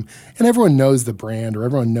game. And everyone knows the brand, or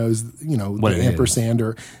everyone knows, what the ampersand,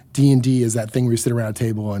 or D&D is that thing where you sit around a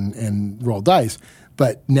table and roll dice.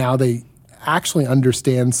 But now they actually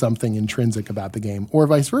understand something intrinsic about the game, or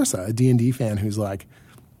vice versa. A D&D fan who's like,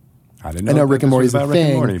 I know Rick and Morty is a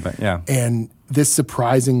thing, but yeah. And this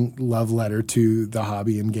surprising love letter to the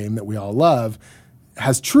hobby and game that we all love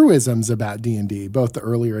has truisms about D&D, both the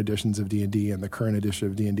earlier editions of D&D and the current edition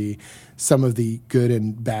of D&D, some of the good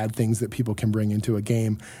and bad things that people can bring into a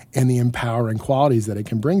game, and the empowering qualities that it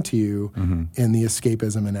can bring to you in the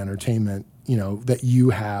escapism and entertainment, that you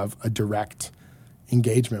have a direct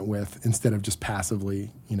engagement with instead of just passively,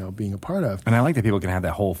 being a part of. And I like that people can have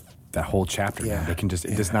that whole chapter. Yeah. They can just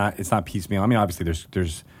it's not piecemeal. I mean, obviously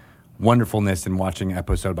there's wonderfulness in watching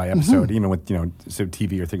episode by episode, even with so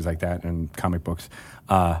TV or things like that and comic books.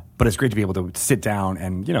 But it's great to be able to sit down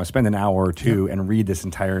and spend an hour or two and read this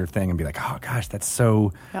entire thing and be like, oh gosh, that's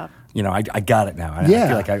so. I got it now. I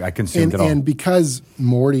feel like I consumed it all. And because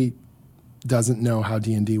Morty doesn't know how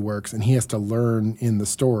D&D works and he has to learn in the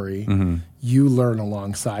story, you learn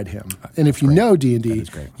alongside him. And if you know D&D,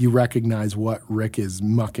 you recognize what Rick is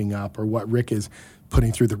mucking up or what Rick is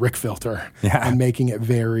putting through the Rick filter and making it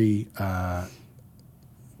very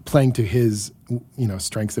playing to his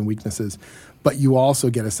strengths and weaknesses. But you also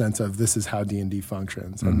get a sense of this is how D&D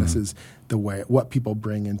functions, and this is the way what people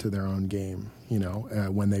bring into their own game,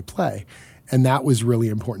 when they play. And that was really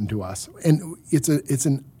important to us. And it's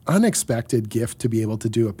an unexpected gift to be able to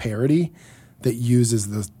do a parody that uses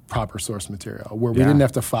the proper source material, where we didn't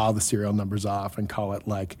have to file the serial numbers off and call it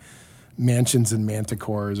like Mansions and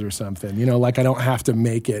Manticores or something. Like I don't have to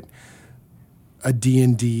make it a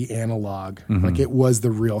D&D analog. Like it was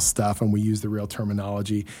the real stuff, and we use the real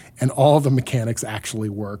terminology, and all the mechanics actually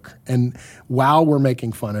work. And while we're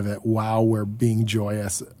making fun of it, while we're being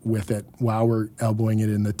joyous with it, while we're elbowing it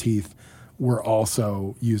in the teeth, we're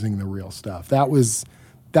also using the real stuff.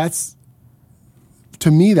 That's to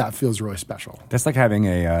me, that feels really special. That's like having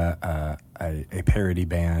a parody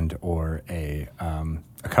band or a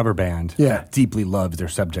cover band that deeply loves their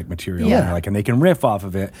subject material, and they can riff off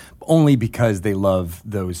of it only because they love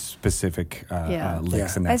those specific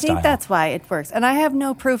licks and that I think style. that's why it works. And I have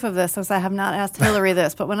no proof of this, because I have not asked Hillary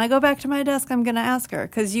this. But when I go back to my desk, I'm going to ask her,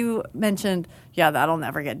 because you mentioned, that'll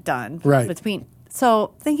never get done. Right.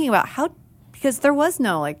 So thinking about because there was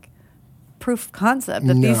no proof of concept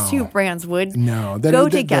that these two brands would go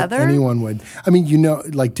together. That anyone would. I mean,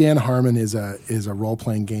 like Dan Harmon is a role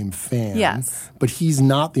playing game fan. Yes, but he's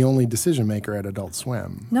not the only decision maker at Adult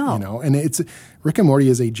Swim. No, and it's Rick and Morty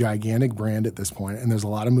is a gigantic brand at this point, and there's a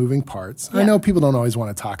lot of moving parts. I know people don't always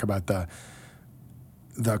want to talk about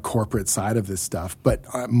the corporate side of this stuff, but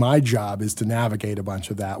my job is to navigate a bunch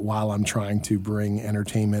of that while I'm trying to bring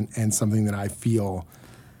entertainment and something that I feel.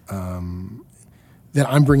 That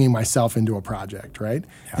I'm bringing myself into a project, right?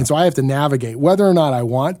 Yeah. And so I have to navigate whether or not I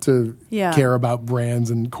want to care about brands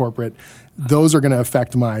and corporate. Those are going to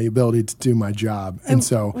affect my ability to do my job. And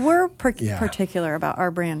so we're particular about our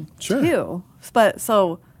brand too. But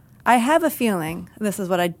so I have a feeling, this is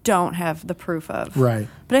what I don't have the proof of. Right.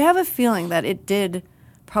 But I have a feeling that it did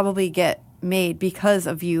probably get made because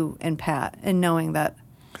of you and Pat, and knowing that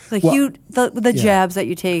Like Well, the jabs that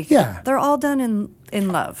you take, Yeah. they're all done in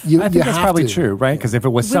love. You- I think you that's have probably to. true, right? Because if it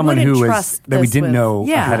was We someone wouldn't who was trust that we this didn't with- know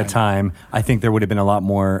yeah. ahead of time, I think there would have been a lot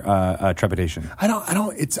more trepidation.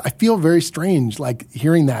 I feel very strange, like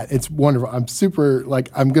hearing that. It's wonderful. I'm super, like,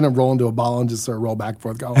 I'm going to roll into a ball and just sort of roll back and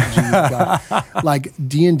forth. Go, oh, geez, God. Like,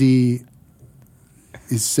 D&D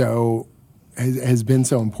is has been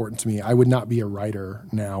so important to me. I would not be a writer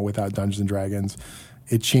now without Dungeons and Dragons.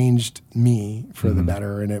 It changed me for the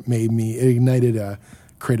better, and it ignited a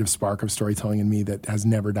creative spark of storytelling in me that has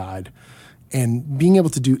never died. And being able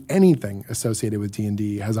to do anything associated with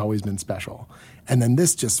D&D has always been special. And then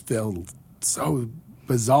this just felt so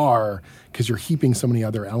bizarre because you're heaping so many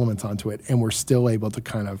other elements onto it, and we're still able to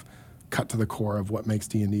kind of cut to the core of what makes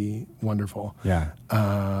D&D wonderful. Yeah.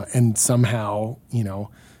 And somehow,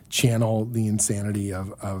 channel the insanity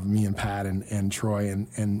of me and Pat and Troy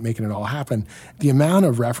and making it all happen. The amount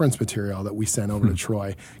of reference material that we sent over to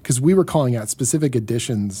Troy, because we were calling out specific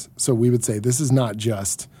editions. So we would say, this is not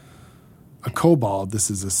just a Kobold, this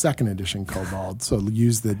is a second edition Kobold. So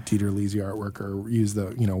use the Dieter Lisi artwork or use the,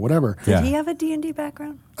 whatever. Yeah. Did he have a D&D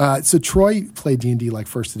background? So Troy played D&D like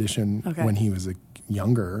first edition Okay. when he was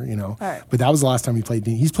younger, right. But that was the last time he played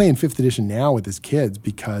D&D. He's playing 5th edition now with his kids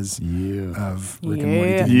because of Rick and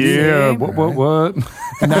Morty D&D. Yeah. What?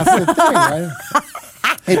 And that's the thing, right?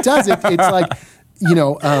 It does. It's like,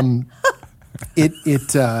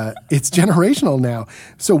 it's generational now.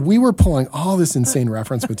 So we were pulling all this insane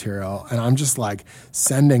reference material, and I'm just like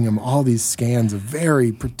sending him all these scans of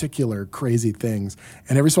very particular crazy things.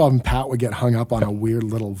 And every so often, Pat would get hung up on a weird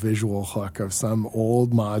little visual hook of some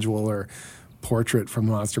old module or portrait from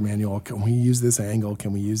the Monster Manual. Can we use this angle?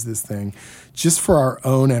 Can we use this thing? Just for our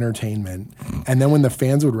own entertainment. And then when the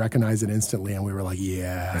fans would recognize it instantly, and we were like,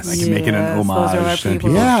 yes. I can make it an Yes, those are our homage. And people.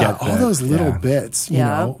 people Yeah, get all that. those little Yeah. bits.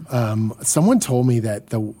 Yeah. Someone told me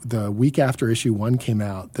that the week after issue 1 came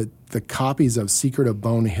out, that the copies of Secret of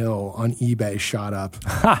Bone Hill on eBay shot up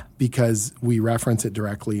because we reference it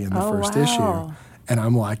directly in the first wow. issue. And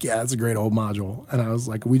I'm like, yeah, that's a great old module. And I was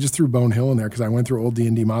like, we just threw Bone Hill in there because I went through old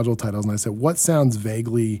D&D module titles and I said, what sounds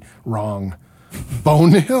vaguely wrong?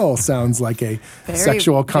 Bone Hill sounds like a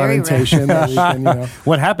sexual very connotation that we can,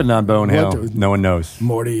 What happened on Bone Hill? What- No one knows.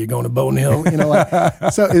 Morty, you're going to Bone Hill,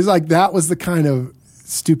 so it's like that was the kind of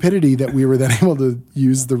stupidity that we were then able to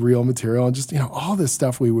use the real material and just all this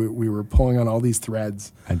stuff we were pulling on all these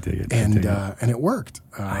threads. I dig it. And it worked.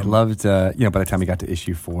 I loved, by the time we got to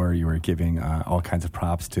issue 4, you were giving all kinds of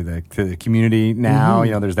props to the community. Now,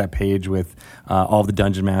 there's that page with all the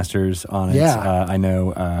dungeon masters on it. Yeah. I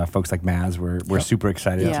know folks like Maz were super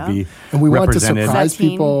excited Yeah. to be And we want to represented. surprise Is that teen?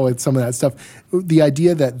 people with some of that stuff. The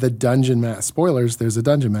idea that the dungeon master, spoilers, there's a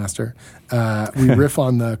dungeon master. We riff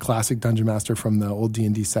on the classic dungeon master from the old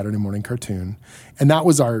D&D Saturday morning cartoon. And that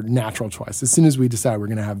was our natural choice. As soon as we decided we're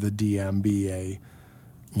going to have the DM be a,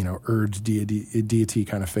 urged deity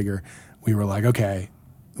kind of figure, we were like, okay,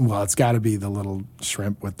 well, it's got to be the little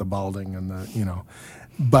shrimp with the balding and the,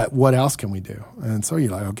 but what else can we do? And so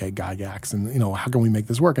you're like, okay, Gygax, and how can we make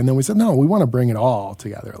this work? And then we said, no, we want to bring it all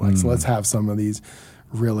together. So let's have some of these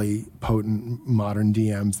really potent modern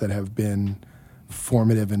DMs that have been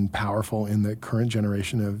formative and powerful in the current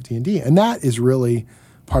generation of D&D. And that is really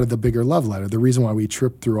part of the bigger love letter. The reason why we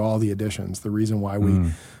trip through all the editions, the reason why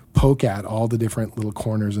we poke at all the different little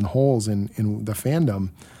corners and holes in the fandom,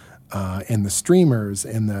 and the streamers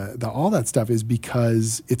and the all that stuff is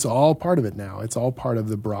because it's all part of it now. It's all part of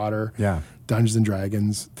the broader Dungeons and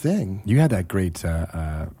Dragons thing. You had that great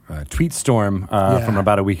tweet storm from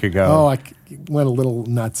about a week ago. Oh, I went a little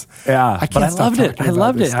nuts. Yeah, I can't but I stop loved it. talking I about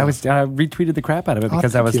loved this it. I stuff. retweeted the crap out of it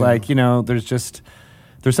because I thank was you. like,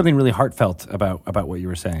 there's something really heartfelt about what you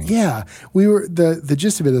were saying. Yeah, we were the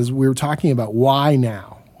gist of it is we were talking about why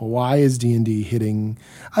now. Why is D&D hitting,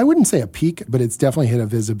 I wouldn't say a peak, but it's definitely hit a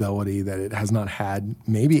visibility that it has not had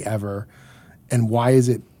maybe ever. And why is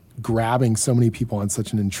it grabbing so many people on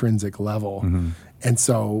such an intrinsic level? And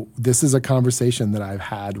so this is a conversation that I've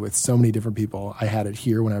had with so many different people. I had it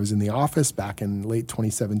here when I was in the office back in late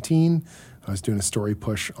 2017. I was doing a story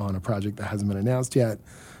push on a project that hasn't been announced yet.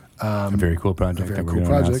 A very cool project. Very that we're cool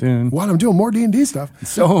gonna announce project. soon. What, I'm doing more D&D stuff.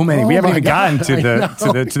 So many. We Oh haven't my even God.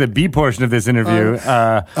 gotten to the B portion of this interview.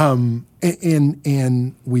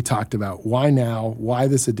 And we talked about why now, why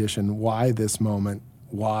this edition, why this moment,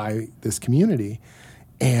 why this community.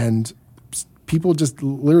 And people just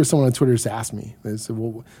literally, someone on Twitter just asked me, they said,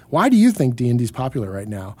 well, why do you think D&D is popular right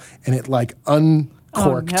now? And it like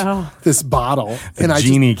uncorked this bottle. And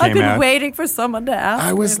Genie I've came been out. waiting for someone to ask.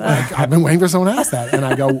 I was me that. like, I've been waiting for someone to ask that. And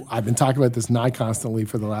I go, I've been talking about this nigh constantly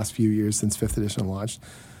for the last few years since 5th edition launched.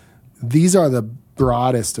 These are the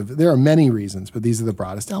broadest of, there are many reasons, but these are the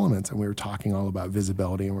broadest elements. And we were talking all about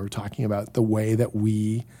visibility, and we were talking about the way that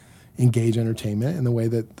we engage entertainment and the way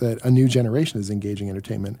that a new generation is engaging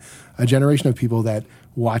entertainment. A generation of people that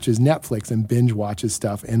watches Netflix and binge watches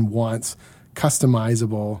stuff and wants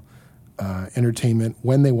customizable entertainment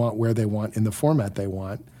when they want, where they want, in the format they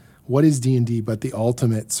want. What is D&D but the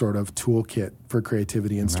ultimate sort of toolkit for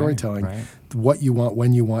creativity and storytelling? Right. What you want,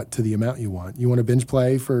 when you want, to the amount you want. You want to binge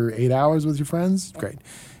play for 8 hours with your friends? Great.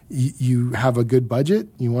 You have a good budget?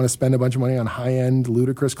 You want to spend a bunch of money on high-end,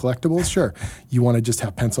 ludicrous collectibles? Sure. You want to just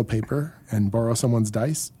have pencil, paper, and borrow someone's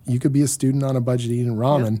dice? You could be a student on a budget eating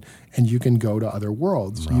ramen, and you can go to other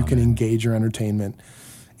worlds. You can engage your entertainment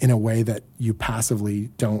in a way that you passively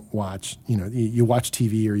don't watch. You watch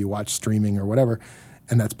TV or you watch streaming or whatever,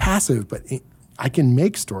 and that's passive, but I can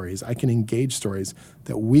make stories. I can engage stories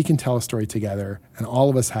that we can tell a story together, and all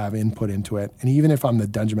of us have input into it. And even if I'm the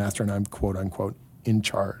dungeon master and I'm quote unquote in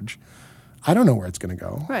charge, I don't know where it's going to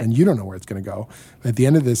go, and you don't know where it's going to go. But at the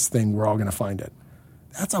end of this thing, we're all going to find it.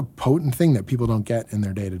 That's a potent thing that people don't get in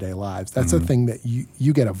their day-to-day lives. That's a thing that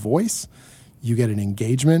you get a voice, you get an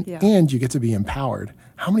engagement, and you get to be empowered.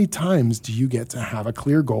 How many times do you get to have a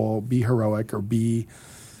clear goal, be heroic, or be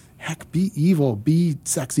evil, be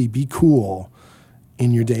sexy, be cool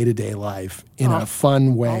in your day-to-day life in a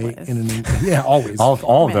fun way? Always. Always.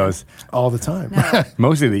 All of those. All the time. No.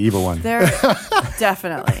 Mostly the evil one.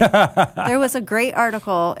 Definitely. There was a great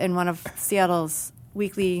article in one of Seattle's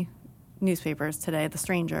weekly newspapers today, The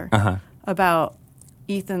Stranger, about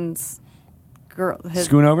Ethan's girl.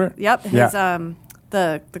 Schoonover? Yep. His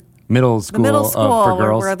the middle school, for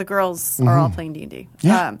girls. where the girls are all playing D&D.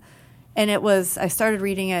 Yeah. And it was, I started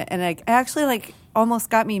reading it, and it actually almost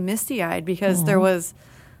got me misty-eyed because there was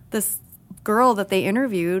this girl that they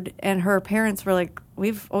interviewed, and her parents were like,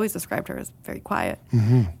 we've always described her as very quiet.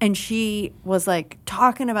 And she was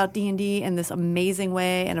talking about D&D in this amazing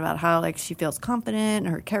way, and about how she feels confident,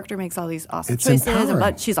 and her character makes all these awesome choices, and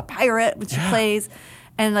but she's a pirate when she plays.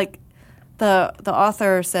 And the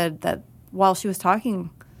author said that while she was talking,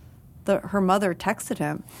 her mother texted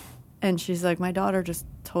him, and she's like, my daughter just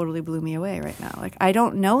totally blew me away right now. I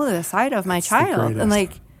don't know the side of my child.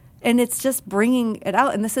 And it's just bringing it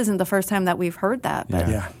out. And this isn't the first time that we've heard that.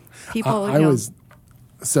 But people,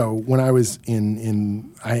 so when I was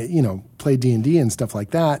I played D&D and stuff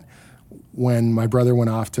like that, when my brother went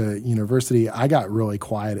off to university, I got really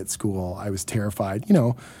quiet at school. I was terrified.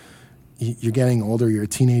 You're getting older, you're a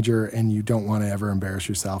teenager, and you don't want to ever embarrass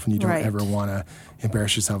yourself, and you don't ever want to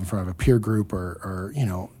embarrass yourself in front of a peer group or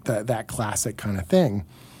that classic kind of thing.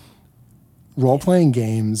 Role-playing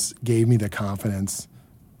games gave me the confidence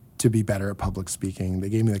to be better at public speaking. They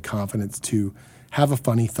gave me the confidence to have a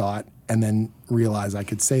funny thought and then realize I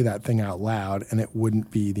could say that thing out loud and it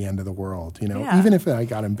wouldn't be the end of the world. Even if I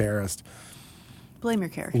got embarrassed, blame your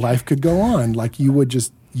character. Life could go on.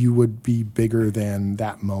 You would be bigger than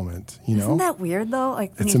that moment. Isn't that weird though?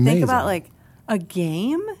 When it's you amazing. Think about a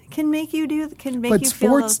game can make you But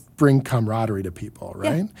sports bring camaraderie to people,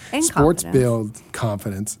 right? And sports confidence. build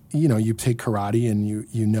confidence. You take karate and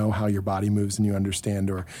you know how your body moves and you understand,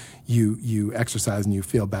 or you exercise and you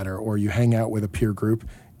feel better, or you hang out with a peer group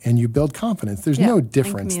and you build confidence. There's no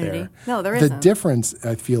difference there. No, there isn't. isn't. The difference,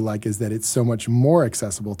 I feel like, is that it's so much more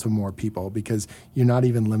accessible to more people because you're not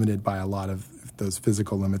even limited by a lot of those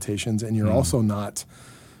physical limitations, and you're also not.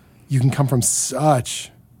 You can come from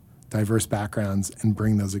such diverse backgrounds and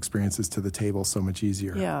bring those experiences to the table so much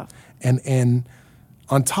easier. Yeah. And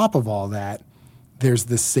on top of all that, there's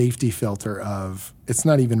this safety filter of it's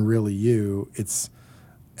not even really you, it's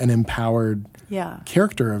an empowered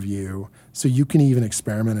character of you. So you can even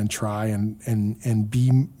experiment and try and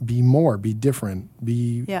be more, be different,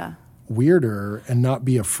 be weirder, and not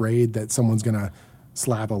be afraid that someone's going to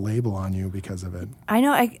slap a label on you because of it. I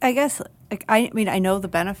know. I guess. I know the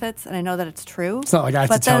benefits, and I know that it's true. It's not like I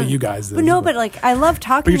have to tell you guys this. But I love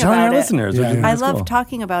talking But you're telling about our it. listeners. Yeah. I love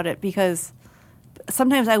talking about it because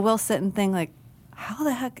sometimes I will sit and think how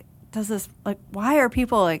the heck does this? Why are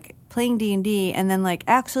people playing D&D and then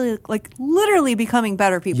actually literally becoming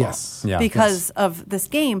better people? Yes. Yeah. Because of this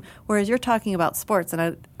game. Whereas you're talking about sports,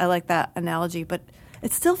 and I like that analogy, but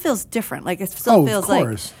it still feels different. It still feels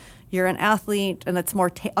like you're an athlete, and it's more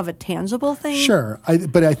of a tangible thing. Sure,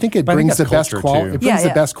 but I think it brings the best quality. It brings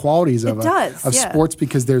the best qualities of sports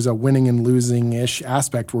because there's a winning and losing-ish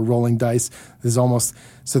aspect. We're rolling dice.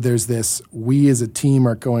 There's this. We as a team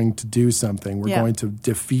are going to do something. We're going to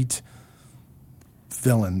defeat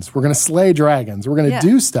villains. We're going to slay dragons. We're going to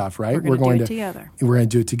do stuff. Right. We're going to do it together. We're going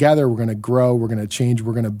to do it together. We're going to grow. We're going to change.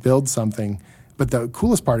 We're going to build something. But the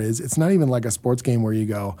coolest part is it's not even like a sports game where you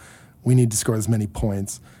go, We need to score this many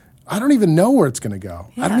points. I don't even know where it's going to go.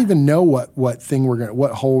 I don't Yeah. even know what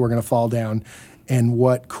hole we're going to fall down, and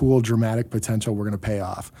what cool dramatic potential we're going to pay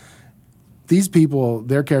off. These people,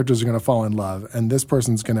 their characters are going to fall in love, and this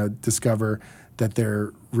person's going to discover that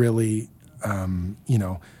they're really,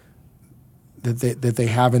 that they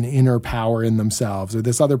have an inner power in themselves, or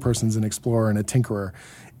this other person's an explorer and a tinkerer.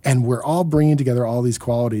 And we're all bringing together all these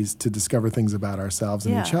qualities to discover things about ourselves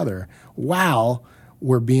and Yeah. each other. While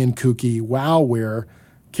we're being kooky, while we're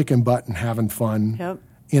kicking butt and having fun Yep.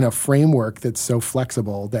 in a framework that's so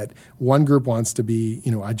flexible that one group wants to be,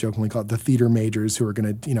 I jokingly call it the theater majors who are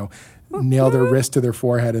going to, nail their wrist to their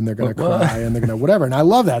forehead and they're going to cry and they're going to whatever. And I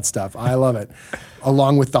love that stuff. I love it.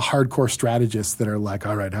 Along with the hardcore strategists that are like,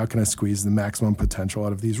 all right, how can I squeeze the maximum potential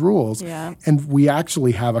out of these rules? Yeah. And we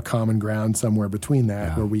actually have a common ground somewhere between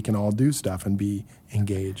that where we can all do stuff and be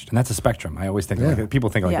engaged. And that's a spectrum. I always think people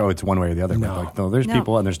think Yeah. oh, it's one way or the other. No. But like, no, there's No.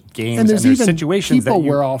 people and there's games And there's even situations people that you,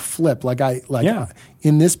 where I'll flip.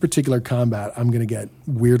 In this particular combat, I'm going to get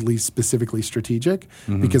weirdly specifically strategic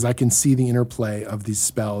because I can see the interplay of these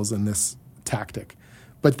spells and this tactic.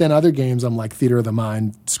 But then other games, I'm like theater of the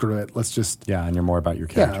mind. Screw it. Let's just and you're more about your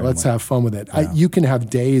character. yeah. Let's and have fun with it. You can have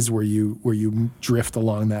days where you drift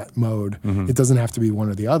along that mode. It doesn't have to be one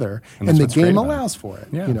or the other, And and that's the what's great game about it. allows for it.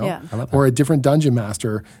 Yeah. Yeah. I love that. Or a different dungeon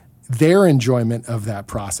master. Their enjoyment of that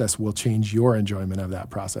process will change your enjoyment of that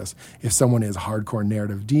process. If someone is hardcore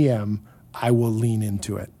narrative DM, I will lean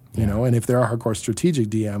into it. And if they're a hardcore strategic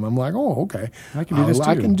DM, I'm like, oh, okay, I can do this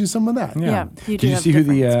I too. can do some of that. Yeah. You do Did you have see who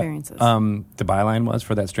different experiences. the byline was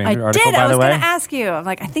for that I Stranger article? did. By I was the way, going to ask you. I'm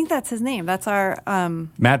like, I think that's his name. That's our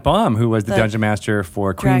Matt Baum, who was the The dungeon master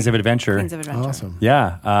for Queens of Adventure. Queens of Adventure. Awesome.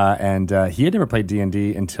 Yeah, and he had never played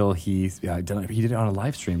D&D until he did it on a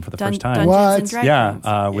live stream for the first time. Dungeons What? and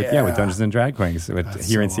Dragons. With Dungeons and Drag Queens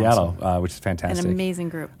here in so Seattle, which is An fantastic. amazing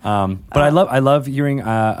group. But I love hearing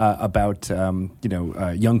about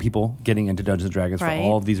young people getting into Dungeons and Dragons Right. for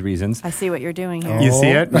all of these reasons. I see what you're doing here. You see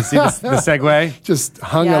it? You see the segue? Just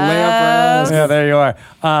hung a Yes. lamp around. Yeah, there you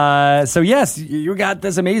are. So yes, you got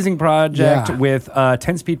this amazing project Yeah. with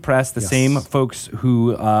 10 Speed Press, the Yes. same folks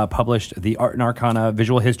who published the Art and Arcana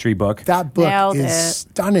visual history book. That book Nailed is it.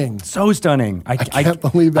 stunning. So stunning. I can't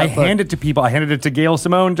believe that I book. handed it to people. I handed it to Gail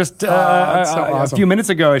Simone just it's so a awesome. few minutes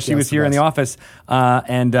ago as she Yeah, was it's the here in the best. office.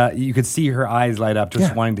 And you could see her eyes light up just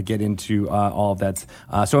Yeah. wanting to get into all of that.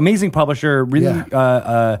 So amazing publisher, really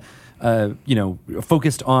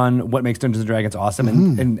focused on what makes Dungeons and Dragons awesome.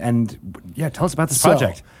 And tell us about this So-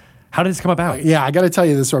 project. How did this come about? Yeah, I got to tell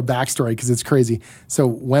you this sort of backstory because it's crazy. So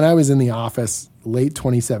when I was in the office late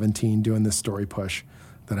 2017 doing this story push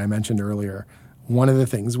that I mentioned earlier, one of the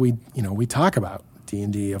things we talk about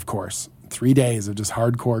D&D, of course, 3 days of just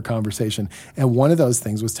hardcore conversation. And one of those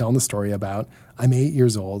things was telling the story about I'm 8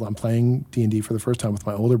 years old. I'm playing D&D for the first time with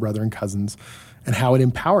my older brother and cousins, and how it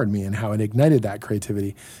empowered me and how it ignited that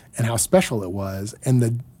creativity and how special it was,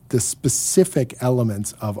 and the specific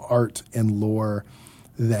elements of art and lore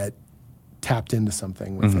that tapped into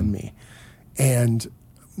something within me. And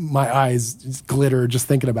my eyes just glitter just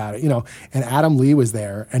thinking about it, and Adam Lee was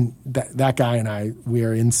there, and that guy and I, we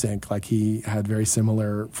are in sync. Like, he had very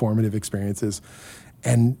similar formative experiences.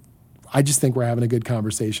 And I just think we're having a good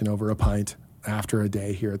conversation over a pint after a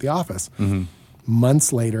day here at the office.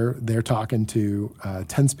 Months later, they're talking to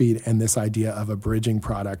 10 Speed and this idea of a bridging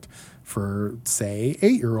product for, say,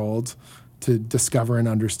 8-year-olds to discover and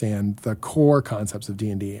understand the core concepts of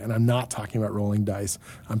D&D. And I'm not talking about rolling dice.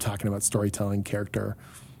 I'm talking about storytelling, character,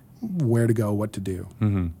 where to go, what to do.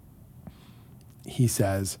 He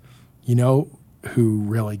says, who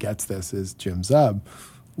really gets this is Jim Zub.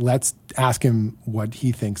 Let's ask him what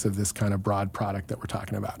he thinks of this kind of broad product that we're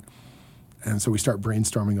talking about. And so we start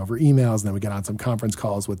brainstorming over emails, and then we get on some conference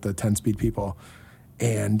calls with the 10 Speed people.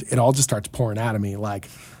 And it all just starts pouring out of me like,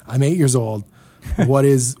 I'm 8 years old. What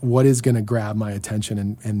is going to grab my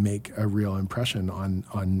attention and make a real impression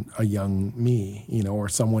on a young me, or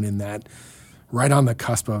someone in that right on the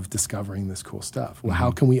cusp of discovering this cool stuff? Well, how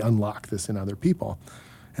can we unlock this in other people?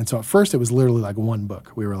 And so at first it was literally like one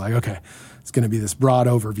book. We were like, okay, it's going to be this broad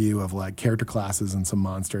overview of like character classes and some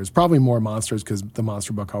monsters, probably more monsters because the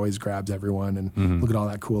monster book always grabs everyone, and look at all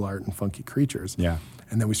that cool art and funky creatures. Yeah.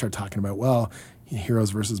 And then we start talking about, heroes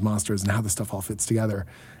versus monsters and how this stuff all fits together.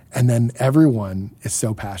 And then everyone is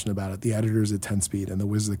so passionate about it. The editors at 10 Speed and the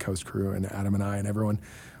Wizards of the Coast crew and Adam and I and everyone,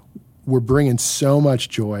 we're bringing so much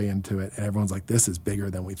joy into it. And everyone's like, this is bigger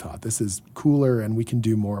than we thought. This is cooler, and we can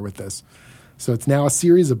do more with this. So it's now a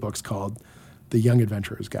series of books called the Young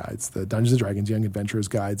Adventurer's Guides. The Dungeons & Dragons Young Adventurer's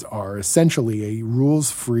Guides are essentially a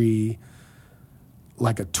rules-free,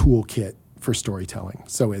 like a toolkit for storytelling.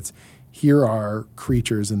 So it's, here are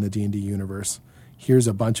creatures in the D&D universe. Here's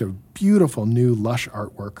a bunch of beautiful new lush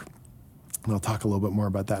artwork. And I'll talk a little bit more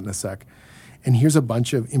about that in a sec. And here's a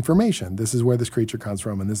bunch of information. This is where this creature comes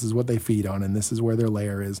from, and this is what they feed on, and this is where their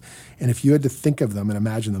lair is. And if you had to think of them and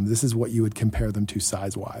imagine them, this is what you would compare them to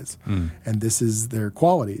size-wise. And this is their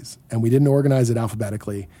qualities. And we didn't organize it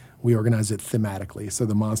alphabetically. We organized it thematically. So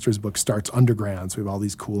the Monsters book starts underground. So we have all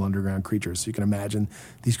these cool underground creatures. So you can imagine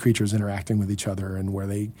these creatures interacting with each other and where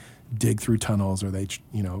they dig through tunnels or they,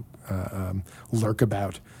 lurk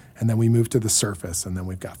about. And then we move to the surface, and then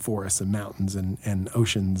we've got forests and mountains and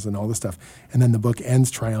oceans and all this stuff. And then the book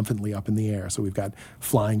ends triumphantly up in the air. So we've got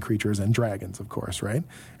flying creatures and dragons, of course, right?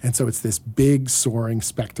 And so it's this big soaring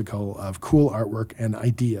spectacle of cool artwork and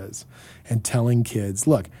ideas and telling kids,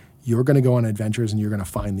 look, you're going to go on adventures and you're going to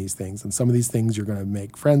find these things. And some of these things you're going to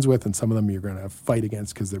make friends with, and some of them you're going to fight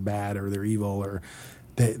against because they're bad or they're evil or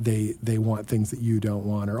they want things that you don't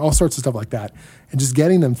want, or all sorts of stuff like that. And just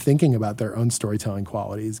getting them thinking about their own storytelling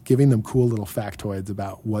qualities, giving them cool little factoids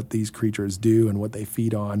about what these creatures do and what they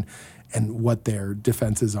feed on and what their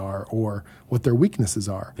defenses are or what their weaknesses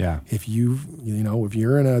are. Yeah. If if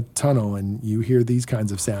you're in a tunnel and you hear these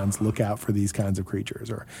kinds of sounds, look out for these kinds of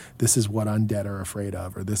creatures, or this is what undead are afraid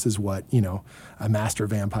of, or this is what, a master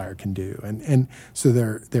vampire can do. And so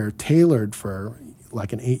they're tailored for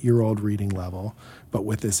like an 8-year-old reading level, but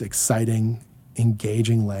with this exciting,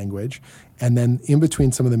 engaging language. And then in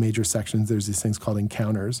between some of the major sections, there's these things called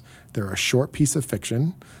encounters. They're a short piece of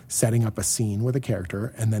fiction setting up a scene with a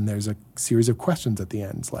character, and then there's a series of questions at the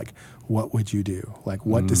end. It's like, what would you do? Like,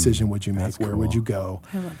 what decision would you make? Where would you go?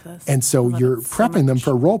 I love this. And so you're it so prepping them much.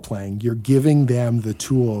 for role-playing. You're giving them the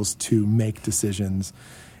tools to make decisions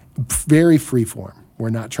very free-form. We're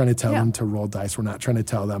not trying to tell them to roll dice. We're not trying to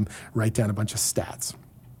tell them write down a bunch of stats.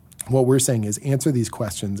 What we're saying is answer these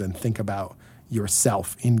questions and think about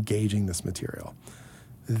yourself engaging this material.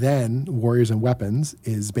 Then Warriors and Weapons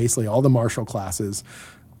is basically all the martial classes,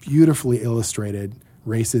 beautifully illustrated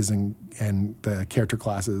races and the character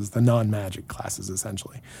classes, the non-magic classes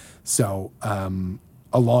essentially. So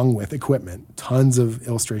along with equipment, tons of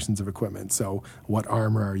illustrations of equipment. So what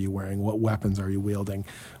armor are you wearing? What weapons are you wielding?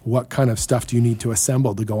 What kind of stuff do you need to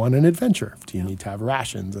assemble to go on an adventure? Do you need to have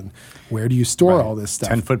rations? And where do you store all this stuff?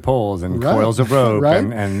 10-foot poles and coils of rope right?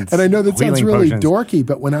 and I know that sounds healing really potions. dorky,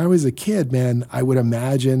 but when I was a kid, man, I would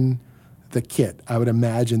imagine the kit. I would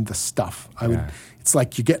imagine the stuff. It's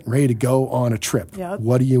like you're getting ready to go on a trip. Yep.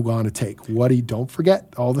 What do you want to take? Don't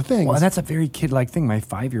forget all the things. Well, that's a very kid-like thing. My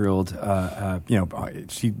 5-year-old,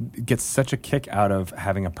 she gets such a kick out of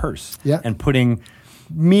having a purse and putting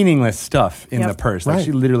meaningless stuff in the purse. Like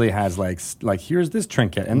she literally has like here's this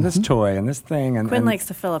trinket and this toy and this thing. And Quinn likes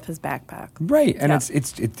to fill up his backpack. Right, and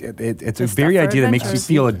it's a very idea that makes you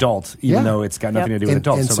feel adult, even though it's got nothing to do with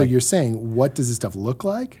adults. And so you're saying, what does this stuff look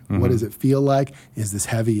like? What does it feel like? Is this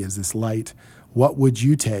heavy? Is this light? What would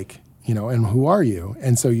you take? And who are you?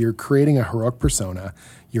 And so you're creating a heroic persona.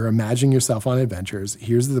 You're imagining yourself on adventures.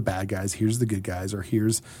 Here's the bad guys. Here's the good guys. Or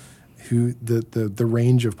here's who the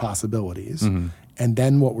range of possibilities. And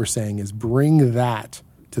then what we're saying is bring that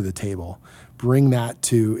to the table. Bring that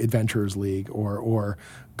to Adventurers League or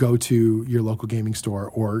go to your local gaming store,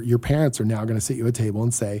 or your parents are now going to sit you at a table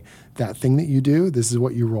and say, that thing that you do, this is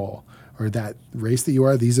what you roll. Or that race that you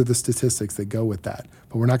are, these are the statistics that go with that.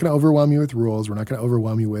 But we're not going to overwhelm you with rules. We're not going to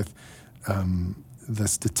overwhelm you with the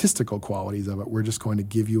statistical qualities of it. We're just going to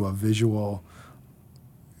give you a visual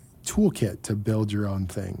toolkit to build your own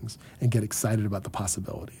things and get excited about the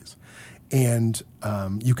possibilities. And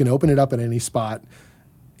you can open it up at any spot.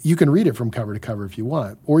 You can read it from cover to cover if you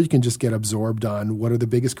want, or you can just get absorbed on what are the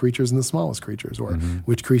biggest creatures and the smallest creatures, or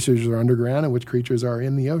which creatures are underground and which creatures are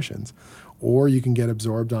in the oceans. Or you can get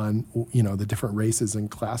absorbed on, the different races and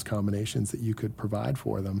class combinations that you could provide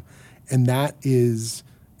for them. And that is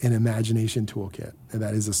an imagination toolkit, and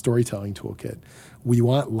that is a storytelling toolkit. We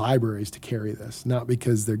want libraries to carry this, not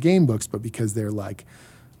because they're game books, but because they're like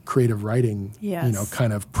creative writing,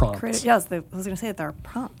 kind of prompts. I was going to say that they're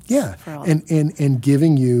prompts. Yeah, for all. and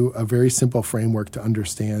giving you a very simple framework to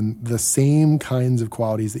understand the same kinds of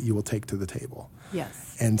qualities that you will take to the table.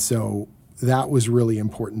 Yes. And so that was really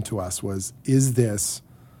important to us is this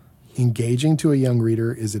engaging to a young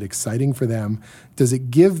reader? Is it exciting for them? Does it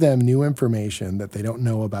give them new information that they don't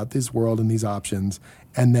know about this world and these options,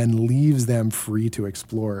 and then leaves them free to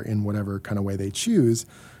explore in whatever kind of way they choose,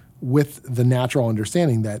 with the natural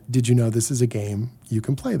understanding that, did you know this is a game? You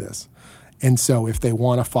can play this. And so if they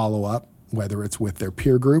want to follow up, whether it's with their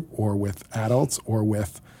peer group or with adults or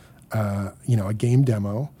with a game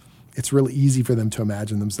demo, it's really easy for them to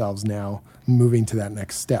imagine themselves now moving to that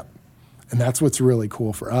next step. And that's what's really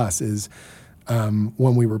cool for us is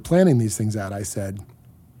when we were planning these things out, I said,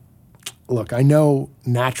 look, I know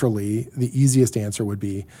naturally the easiest answer would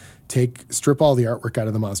be strip all the artwork out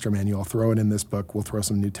of the monster manual, throw it in this book, we'll throw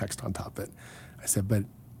some new text on top of it. I said, but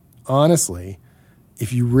honestly,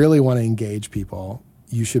 if you really want to engage people,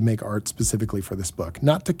 you should make art specifically for this book.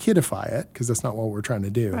 Not to kidify it, because that's not what we're trying to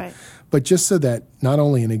do, Right. but just so that not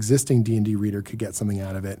only an existing D&D reader could get something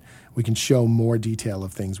out of it, we can show more detail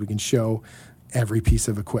of things. We can show every piece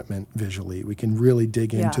of equipment visually. We can really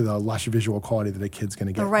dig into the lush visual quality that a kid's going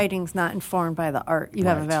to get. The writing's not informed by the art you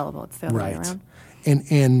have available. It's the other way around.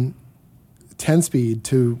 And 10 Speed,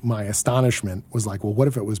 to my astonishment, was like, well, what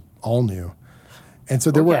if it was all new? And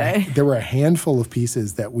so there were a handful of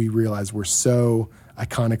pieces that we realized were so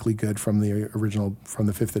iconically good from the original, from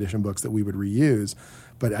the 5th edition books that we would reuse.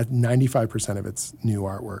 But at 95% of it's new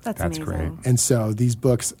artwork. That's amazing. great. And so these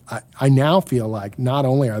books, I now feel like not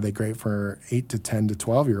only are they great for 8 to 10 to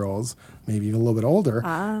 12-year-olds, maybe even a little bit older,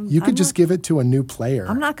 you could just give it to a new-player.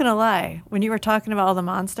 I'm not going to lie. When you were talking about all the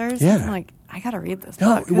monsters, Yeah. I'm like, I got to read this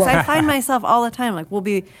No, book. Because well- I find myself all the time, like, we'll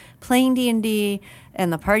be playing D&D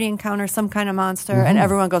and the party encounters some kind of monster, and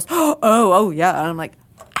everyone goes, oh, yeah. And I'm like,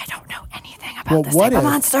 I don't know anything about this type of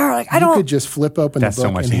monster. Like, I don't. You could just flip open That's the so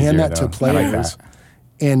book much and hand easier, that though. to I like players. that.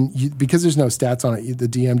 And because there's no stats on it, the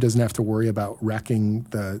DM doesn't have to worry about wrecking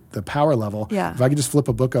the power level. Yeah. If I could just flip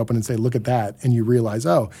a book open and say, look at that, and you realize,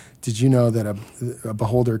 oh, did you know that a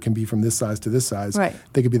beholder can be from this size to this size? Right.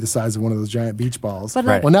 They could be the size of one of those giant beach balls. But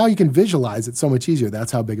Right. Well, now you can visualize it so much easier.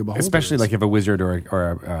 That's how big a beholder Especially is. like if a wizard or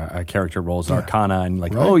a character rolls Arcana and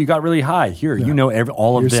like, oh, you got really high. Here, you know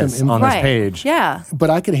all of Here's some this info. on this Right. page. Yeah.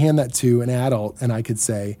 But I could hand that to an adult and I could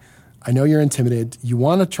say, I know you're intimidated. You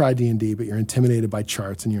want to try D&D, but you're intimidated by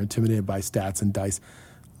charts and you're intimidated by stats and dice.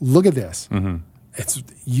 Look at this.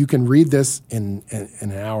 You can read this in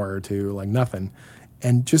an hour or two, like nothing,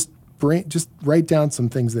 and just write down some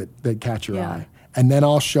things that catch your eye. And then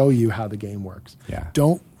I'll show you how the game works. Yeah.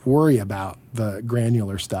 Don't worry about the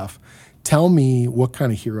granular stuff. Tell me what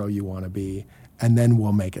kind of hero you want to be, and then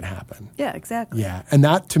we'll make it happen. Yeah, exactly. Yeah, and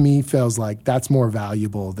that to me feels like that's more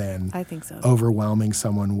valuable than I think so. overwhelming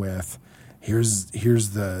someone with here's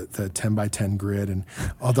the 10 by 10 grid. And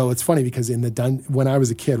although it's funny because when I was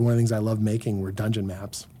a kid, one of the things I loved making were dungeon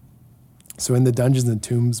maps. So in the Dungeons and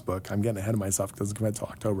Tombs book, I'm getting ahead of myself because it's coming until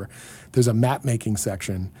October. There's a map making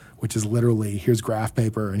section, which is literally here's graph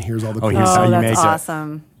paper and here's all the here's how you that's make it.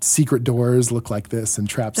 awesome. secret doors look like this and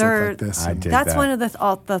traps look like this. I and- did. That's that. one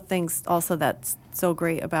of the things also that's so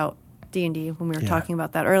great about D&D when we were talking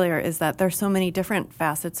about that earlier is that there's so many different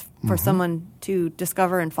facets for someone to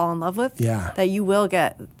discover and fall in love with Yeah. that you will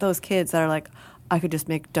get those kids that are like, I could just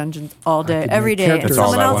make dungeons all day, could every make day. And characters. That's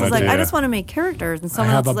all someone I else wanna is like, do, I yeah. just want to make characters. And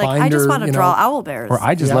someone have else is a like, I just binder, want to you draw know, owl bears. Or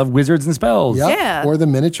I just Yeah. love wizards and spells. Yep. Yeah. Or the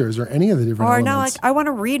miniatures or any of the different or now, elements. like, I want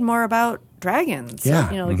to read more about dragons.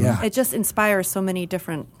 Yeah. You know, like, Yeah. it just inspires so many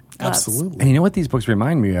different loves. Absolutely. And you know what these books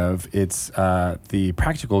remind me of? It's the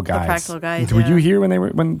Practical Guys. Practical Guys, Were yeah. you here when they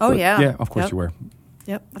were? Oh, yeah. Yeah, of course Yep. you were.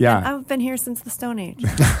 Yep. Yeah. I've been here since the Stone Age.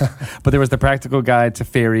 But there was the Practical Guide to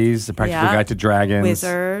Fairies, the Practical Yeah. Guide to Dragons. Was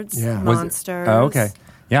Wizards, it- monsters. Oh, okay.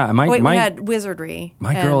 Yeah, and Wait, we my had wizardry.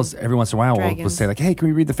 my and girls every once in a while will dragons. say like, "Hey, can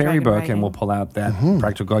we read the fairy Dragon book?" riding. And we'll pull out that Mm-hmm.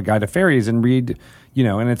 Practical Guide to Fairies and read.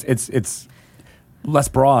 And it's less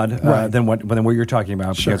broad Right. than what you're talking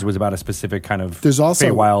about Sure. because it was about a specific kind of There's also-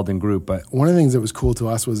 Feywild and group. But One of the things that was cool to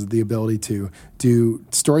us was the ability to do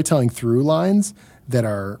storytelling through lines that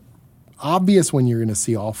are obvious when you're going to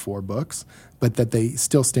see all 4 books, but that they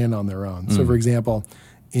still stand on their own. So, for example,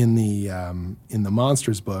 in the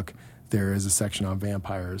Monsters book, there is a section on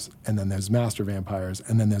vampires, and then there's master vampires,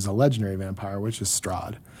 and then there's a legendary vampire, which is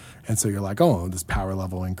Strahd. And so you're like, oh, this power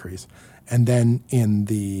level increase. And then in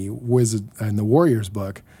the Warriors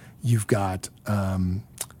book, you've got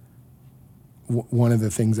one of the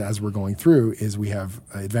things as we're going through is we have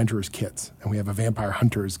adventurers kits and we have a vampire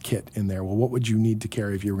hunter's kit in there. Well, what would you need to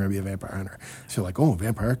carry if you were going to be a vampire hunter? So you're like, oh,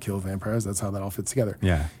 vampire, kill vampires. That's how that all fits together.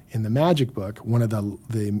 Yeah. In the magic book, one of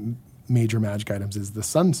the major magic items is the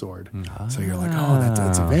sun sword. So you're like, oh,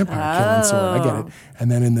 it's a vampire killing sword. I get it. And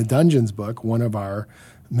then in the dungeons book, one of our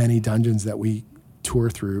many dungeons that we tour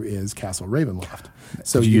through is Castle Ravenloft.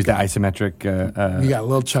 So did you use the got- isometric? you got a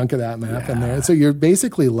little chunk of that map in there. So you're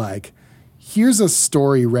basically like, here's a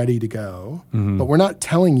story ready to go, but we're not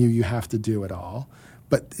telling you have to do it all.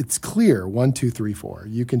 But it's clear 1, 2, 3, 4.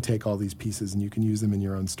 You can take all these pieces and you can use them in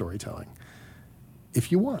your own storytelling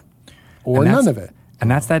if you want, or And that's- none of it. And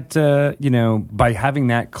that's that, by having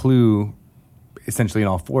that clue essentially in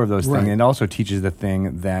all 4 of those Right. things, it also teaches the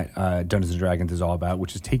thing that Dungeons & Dragons is all about,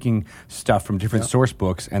 which is taking stuff from different source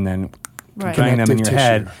books and then Right. playing them in your Connective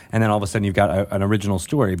head, tissue. and then all of a sudden you've got an original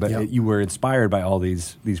story. But Yep. you were inspired by all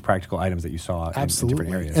these practical items that you saw in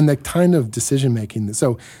different areas. And the kind of decision making.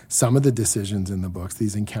 So some of the decisions in the books,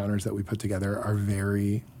 these encounters that we put together, are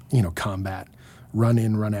very, combat, run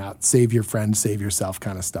in, run out, save your friend, save yourself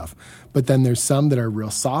kind of stuff. But then there's some that are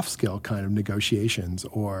real soft skill kind of negotiations.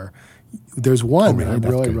 Or there's one that I'm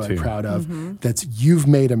that's really, good really too. proud of. That's you've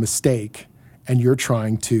made a mistake and you're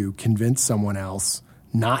trying to convince someone else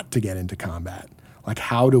not to get into combat. Like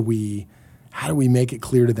how do we make it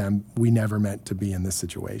clear to them we never meant to be in this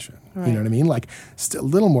situation? You know what I mean? Like a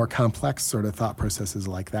little more complex sort of thought processes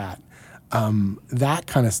like that. That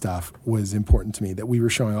kind of stuff was important to me, that we were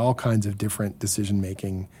showing all kinds of different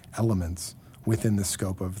decision-making elements within the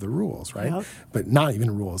scope of the rules, right? Yep. But not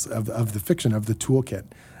even rules, of the fiction, of the toolkit.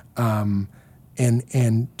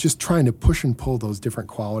 And just trying to push and pull those different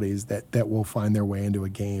qualities that will find their way into a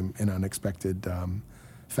game in unexpected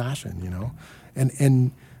fashion,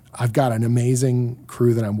 And I've got an amazing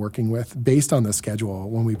crew that I'm working with. Based on the schedule,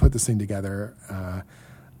 when we put this thing together,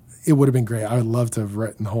 it would have been great. I would love to have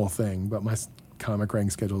written the whole thing, but my comic writing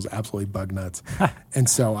schedule is absolutely bug nuts. And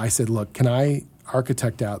so I said, look, can I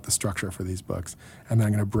architect out the structure for these books? And then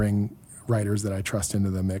I'm going to bring writers that I trust into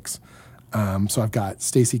the mix. So I've got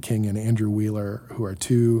Stacey King and Andrew Wheeler, who are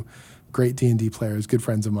two great D&D players, good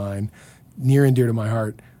friends of mine, near and dear to my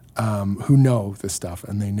heart, who know this stuff,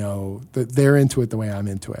 and they know that they're into it the way I'm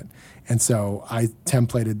into it. And so I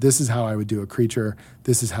templated, this is how I would do a creature,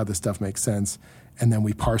 this is how this stuff makes sense. And then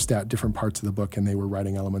we parsed out different parts of the book, and they were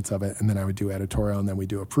writing elements of it. And then I would do editorial, and then we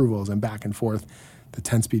do approvals, and back and forth. The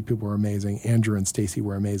 10-speed people were amazing. Andrew and Stacey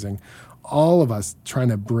were amazing. All of us trying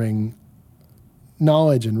to bring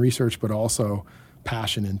knowledge and research, but also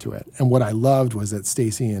passion into it. And what I loved was that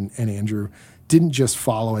Stacey and Andrew didn't just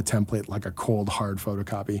follow a template like a cold, hard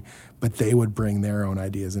photocopy, but they would bring their own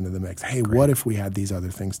ideas into the mix. Hey, what if we had these other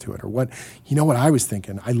things to it? Or what I was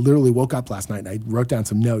thinking? I literally woke up last night and I wrote down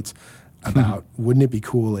some notes about wouldn't it be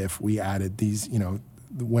cool if we added these,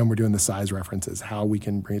 when we're doing the size references, how we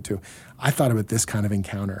can bring it to. I thought about this kind of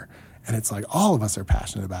encounter. And it's like all of us are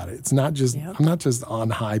passionate about it. It's not just, I'm not just on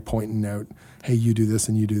high pointing note, hey, you do this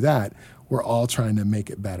and you do that. We're all trying to make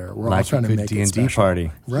it better. We're all trying to make D&D it special.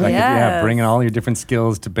 party. Right. Like, Yes. bringing all your different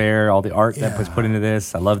skills to bear, all the art that was Yeah. put into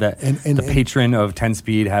this. I love that. And the patron of 10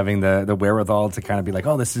 Speed having the wherewithal to kind of be like,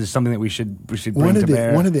 oh, this is something that we should bring to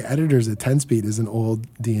bear. One of the editors at 10 Speed is an old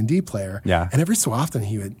D&D player. Yeah. And every so often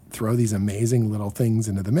he would throw these amazing little things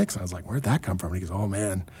into the mix. I was like, where'd that come from? And he goes, oh,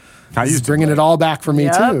 man. I He's used to bringing play. it all back for me,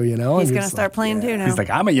 Yep. too, He's And going to it's start like, playing too now. He's like,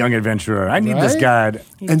 I'm a young adventurer. I need this Right? guide.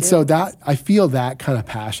 And so that I feel that kind of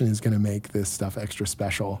passion is going to make this stuff extra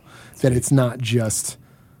special. That it's not just,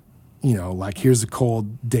 like here's a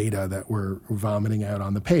cold data that we're vomiting out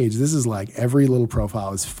on the page. This is like every little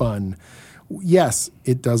profile is fun. Yes,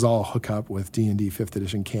 it does all hook up with D&D 5th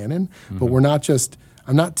edition canon, but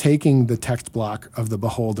I'm not taking the text block of the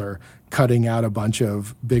Beholder, cutting out a bunch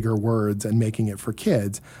of bigger words and making it for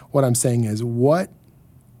kids. What I'm saying is what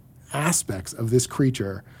aspects of this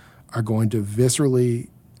creature are going to viscerally,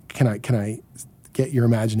 can I get your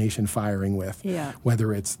imagination firing with? Yeah.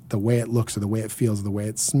 Whether it's the way it looks or the way it feels or the way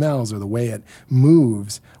it smells or the way it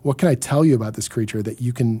moves. What can I tell you about this creature that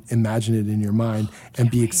you can imagine it in your mind and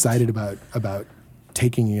be excited about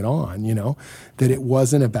taking it on, That it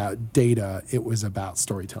wasn't about data, it was about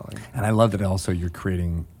storytelling. And I love that also you're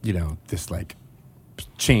creating, this like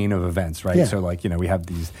chain of events, right? Yeah. So like, we have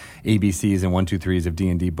these ABCs and 1, 2, 3s of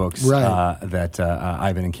D&D books Right. that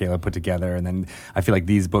Ivan and Kayla put together. And then I feel like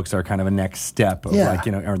these books are kind of a next step of Yeah. like,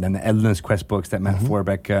 or then the Endless Quest books that Matt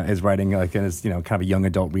Forbeck is writing, like as, kind of a young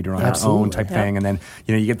adult reader on his own Absolutely. type Yeah. thing. And then,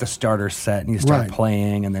 you get the starter set and you start Right.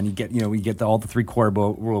 playing, and then you get, we get all the 3 core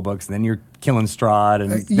rule books, and then you're killing Strahd,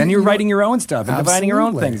 and you- then you're you- writing your own stuff and dividing your own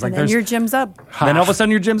Absolutely. things. Like and then your gym's up. then all of a sudden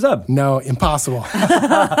your gym's up. No, impossible.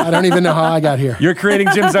 I don't even know how I got here. You're creating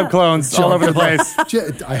Jim's Up clones all over the place. I hope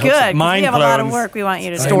Good. so. 'Cause Mind we have a lot of clones. work we want you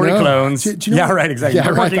to do. Story I know. clones. Do you know Yeah, what- right, exactly. Yeah,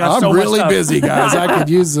 You're right. working on I'm so much really stuff. busy, guys. I could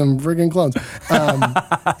use some friggin' clones.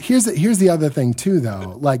 Here's the other thing too,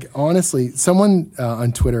 though. Like honestly, someone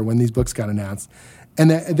on Twitter when these books got announced, and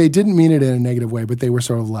they didn't mean it in a negative way, but they were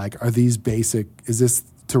sort of like, "Are these basic? Is this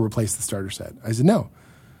to replace the starter set?" I said, "No,"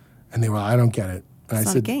 and they were, "I don't get it." And It's I not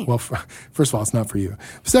a said, game. "Well, first of all, it's not for you.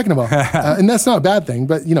 Second of all, and that's not a bad thing,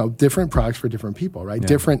 but different products for different people, right?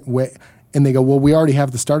 Different way." And they go, well, we already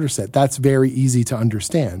have the starter set. That's very easy to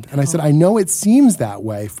understand. And I said, I know it seems that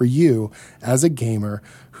way for you as a gamer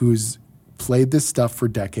who's played this stuff for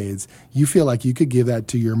decades. You feel like you could give that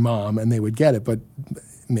to your mom and they would get it. But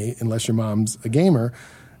unless your mom's a gamer,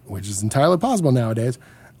 which is entirely possible nowadays,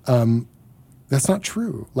 That's not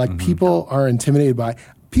true. Like people are intimidated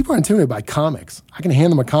by comics. I can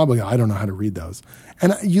hand them a comic. I don't know how to read those.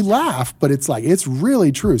 And you laugh, but it's like, it's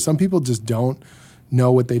really true. Some people just don't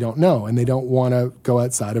know what they don't know, and they don't want to go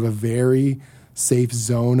outside of a very safe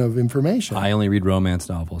zone of information. I only read romance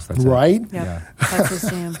novels. That's right? Yep. Yeah. That's his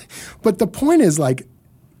jam. But the point is, like,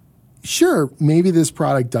 sure, maybe this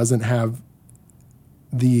product doesn't have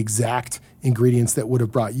the exact ingredients that would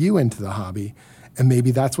have brought you into the hobby, and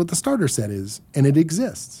maybe that's what the starter set is, and it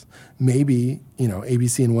exists. Maybe,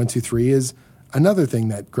 ABC and 1, 2, 3 is another thing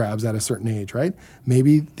that grabs at a certain age, right?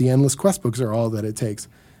 Maybe the Endless Quest books are all that it takes.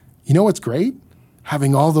 You know what's great?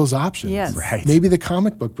 Having all those options. Yes. Right. Maybe the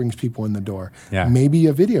comic book brings people in the door. Yeah. Maybe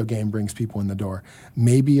a video game brings people in the door.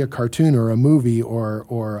 Maybe a cartoon or a movie or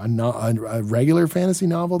a regular fantasy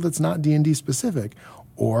novel that's not D&D specific,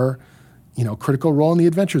 or Critical Role in the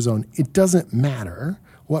Adventure Zone. It doesn't matter.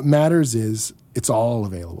 What matters is it's all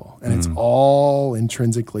available, and it's all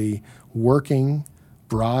intrinsically working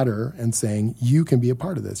broader and saying, you can be a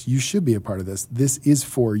part of this. You should be a part of this. This is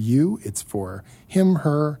for you. It's for him,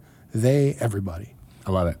 her, they, everybody.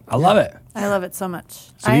 I love it. I love it. I love it so much.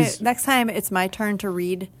 So these- Next time it's my turn to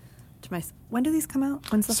read to my. When do these come out?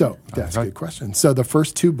 When's the So that's a good question. So the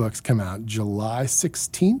first 2 books come out July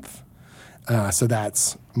 16th. So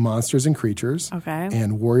that's Monsters and Creatures Okay.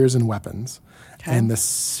 and Warriors and Weapons. Okay. And the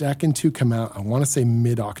second 2 come out, I want to say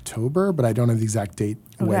mid-October, but I don't have the exact date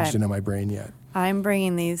wedged into my brain yet. I'm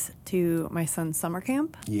bringing these to my son's summer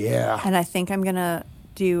camp, Yeah. and I think I'm gonna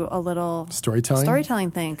do a little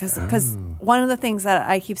Storytelling thing because one of the things that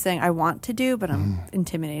I keep saying I want to do, but I'm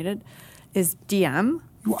intimidated, is DM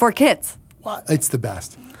for kids. Well, it's the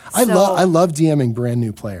best. So- I love DMing brand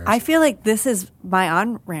new players. I feel like this is my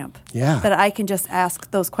on-ramp. Yeah. That I can just ask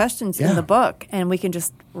those questions Yeah. in the book, and we can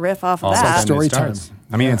just riff off of Also, that. then it Story starts. time.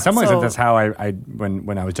 I mean, in some ways, So- that's how I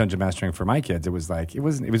when I was dungeon mastering for my kids, it was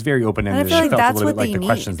very open ended. And I feel like It felt that's a little what bit like they the need.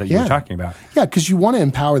 questions that you were talking about. Yeah, because you want to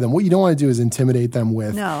empower them. What you don't want to do is intimidate them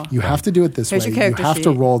with, No. you have to do it this Here's way. your You character have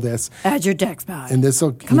to sheet. roll this, Add your dex back. and this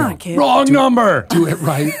will Come on, kid. Wrong number. do it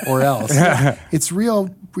right or else. It's real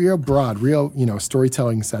broad, real,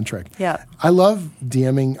 storytelling centric. Yeah. I love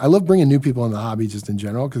DMing. I love bringing new people in the hobby just in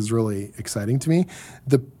general because it's really exciting to me.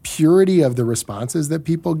 The purity of the responses that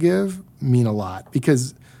people give mean a lot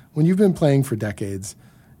because when you've been playing for decades,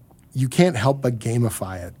 you can't help but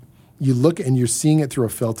gamify it. You look and you're seeing it through a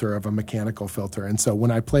filter of a mechanical filter. And so when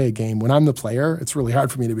I play a game, when I'm the player, it's really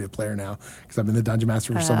hard for me to be a player now because I've been the Dungeon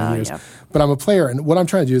Master for so many years. Yep. But I'm a player, and what I'm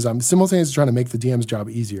trying to do is I'm simultaneously trying to make the DM's job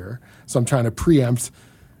easier. So I'm trying to preempt,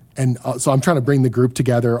 and so I'm trying to bring the group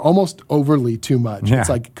together almost overly too much. Yeah. It's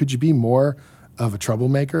like, could you be more of a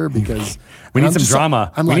troublemaker? Because We and need I'm some just-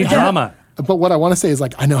 drama. I'm We like, need drama. But what I want to say is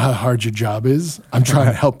like, I know how hard your job is. I'm trying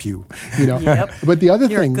to help you. Yep. But the other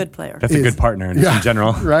You're thing, a good player. That's a good partner just in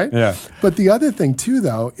general. right? Yeah. But the other thing too,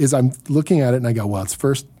 though, is I'm looking at it and I go, well, it's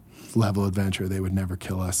first level adventure. They would never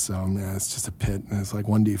kill us, so it's just a pit, and it's like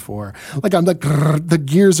 1d4. Like I'm like, grrr, the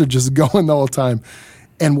gears are just going the whole time.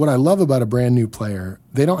 And what I love about a brand new player,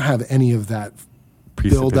 they don't have any of that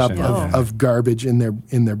build up Presupposition. of garbage in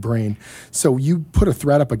their brain. So you put a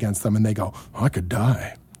threat up against them, and they go, oh, I could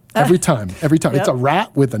die. Every time. Yep. It's a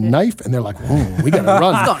rat with a knife, and they're like, "Whoa, we gotta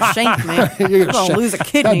run." He's gonna shank me. You're I'm gonna shank- lose a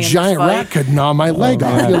kidney. That in this giant fight. rat could gnaw my leg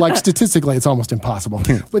off. You're like, statistically, it's almost impossible.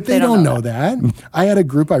 But they don't know that. I had a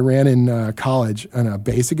group I ran in college on a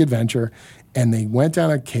basic adventure, and they went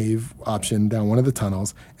down a cave option down one of the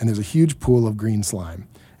tunnels, and there's a huge pool of green slime.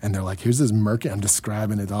 And they're like, here's this murky, I'm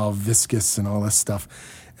describing it, all viscous and all this stuff.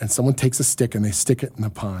 And someone takes a stick and they stick it in the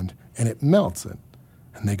pond, and it melts it.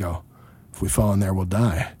 And they go, if we fall in there, we'll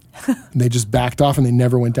die. And they just backed off and they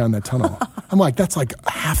never went down that tunnel. I'm like, that's like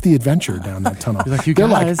half the adventure down that tunnel. You're like, you They're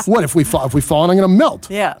guys. like, what if we fall? If we fall, I'm going to melt.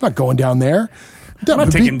 Yeah. I'm not going down there. I'm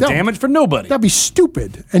not taking damage for nobody. That'd be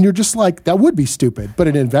stupid. And you're just like, that would be stupid. But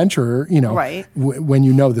an adventurer, Right. when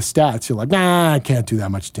you know the stats, you're like, nah, I can't do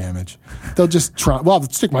that much damage. They'll just try. Well, I'll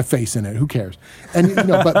stick my face in it. Who cares? And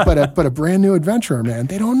but a brand new adventurer, man,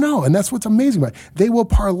 they don't know, and that's what's amazing about it. They will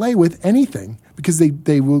parlay with anything because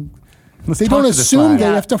they will. Let's they talk don't to the assume slime. they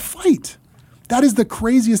Yeah. have to fight. That is the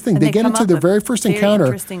craziest thing. And They they get come into up their with very first very encounter,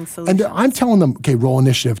 interesting and solutions. I'm telling them, okay, roll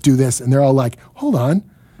initiative, do this, and they're all like, hold on.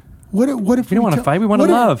 What if We don't wanna fight, we wanna what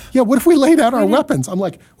if- love. Yeah, what if we laid out our weapons? I'm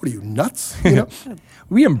like, what are you, nuts?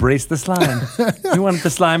 We embrace the slime. We want the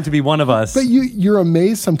slime to be one of us. But you're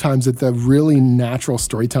amazed sometimes at the really natural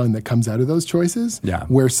storytelling that comes out of those choices. Yeah.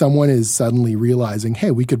 Where someone is suddenly realizing,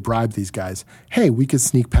 hey, we could bribe these guys. Hey, we could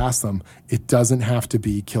sneak past them. It doesn't have to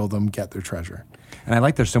be kill them, get their treasure. And I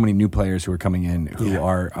like there's so many new players who are coming in who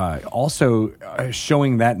are also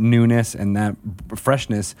showing that newness and that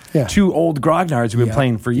freshness to old grognards who've been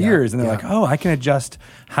playing for years. And they're like, oh, I can adjust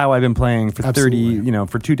how I've been playing for 30,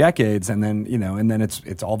 for 2 decades. And then, and then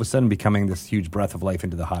it's all of a sudden becoming this huge breath of life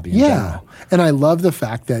into the hobby in general. And I love the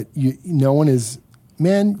fact that no one is,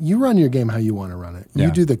 man, you run your game how you want to run it.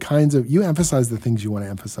 You do you emphasize the things you want to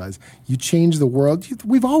emphasize. You change the world.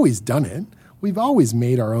 We've always done it. We've always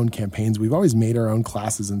made our own campaigns. We've always made our own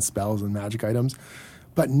classes and spells and magic items.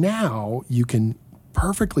 But now you can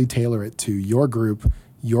perfectly tailor it to your group,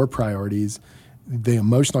 your priorities, the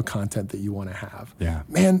emotional content that you want to have. Yeah.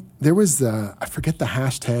 Man, there was, I forget the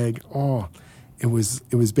hashtag. It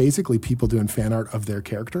was basically people doing fan art of their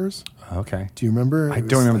characters. Okay. Do you remember? I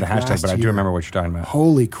don't remember the hashtag, but I do remember what you're talking about.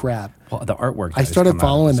 Holy crap. Well, the artwork. I started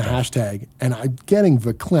following the hashtag, and I'm getting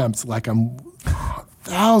verklempt like I'm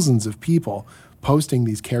thousands of people posting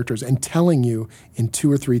these characters and telling you in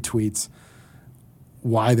 2 or 3 tweets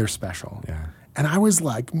why they're special. Yeah. And I was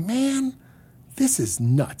like, man, this is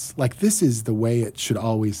nuts. Like, this is the way it should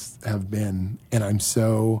always have been. And I'm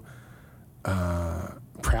so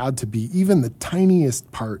proud to be even the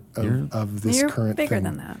tiniest part of this current bigger thing.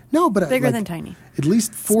 Than that. No, but bigger than tiny. At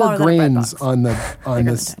least 4 Smaller than a bread grains box. on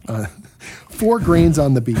this 4 grains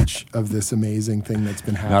on the beach of this amazing thing that's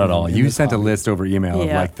been happening. Not at all. in You this sent a hobby. list over email of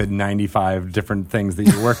like the 95 different things that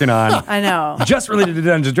you're working on. I know. Just related to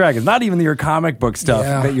Dungeons & Dragons, not even your comic book stuff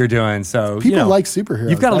that you're doing. So People like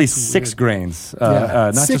superheroes. You've got at That's least 6 weird. grains.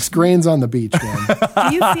 Not not 6 just grains on the beach, man.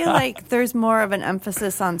 Do you feel like there's more of an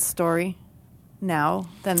emphasis on story now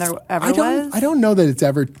than there ever was? I don't know that it's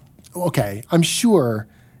ever okay. I'm sure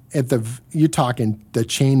you're talking the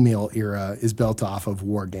chainmail era is built off of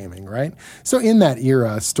wargaming, right? So in that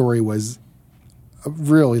era, story was a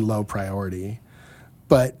really low priority,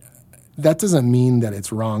 but that doesn't mean that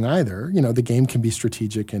it's wrong either. The game can be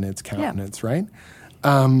strategic in its countenance, right?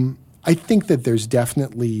 I think that there's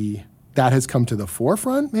definitely that has come to the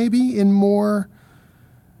forefront, maybe in more.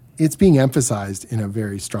 It's being emphasized in a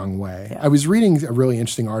very strong way. Yeah. I was reading a really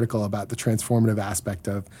interesting article about the transformative aspect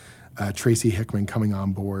of Tracy Hickman coming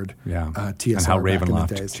on board TSR and how back in the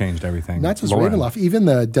Ravenloft days. changed everything. Not just Lauren. Ravenloft, even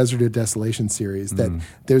the Desert of Desolation series, that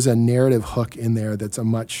there's a narrative hook in there that's a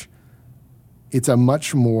much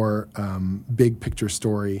more big picture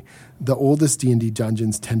story. The oldest D&D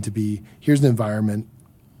dungeons tend to be, here's an environment,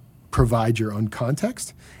 provide your own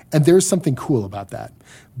context. And there's something cool about that,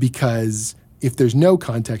 because if there's no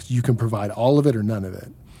context, you can provide all of it or none of it.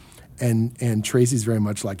 And Tracy's very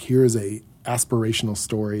much like, here's a aspirational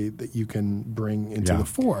story that you can bring into the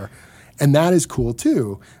fore. And that is cool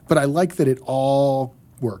too. But I like that it all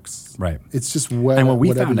works. Right. It's just And what we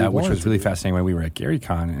whatever found you out, which want was it really to be. fascinating when we were at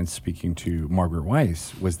GaryCon and speaking to Margaret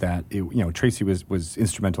Weiss, was that Tracy was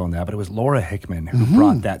instrumental in that, but it was Laura Hickman who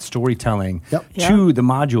brought that storytelling to the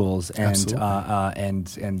modules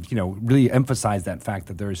and really emphasized that fact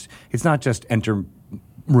that it's not just enter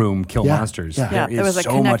room, kill monsters. Yeah, there was a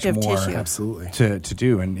so much connective more tissue. Absolutely. to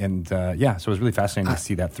do, and so it was really fascinating to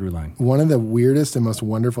see that through line. One of the weirdest and most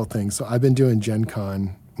wonderful things. So I've been doing Gen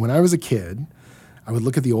Con. When I was a kid, I would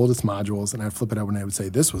look at the oldest modules and I'd flip it up and I would say,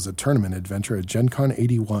 this was a tournament adventure at Gen Con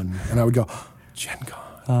 81. And I would go, Gen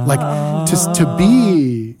Con. Like, to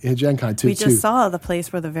be in Gen Con. We just saw the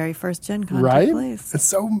place where the very first Gen Con took place. It's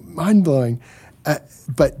so mind-blowing.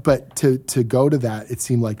 But to go to that, it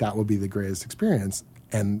seemed like that would be the greatest experience.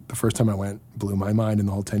 And the first time I went, blew my mind in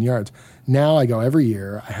the whole 10 yards. Now I go every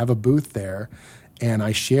year. I have a booth there, and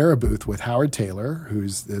I share a booth with Howard Taylor,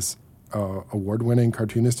 who's this award-winning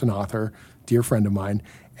cartoonist and author, dear friend of mine.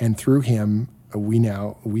 And through him,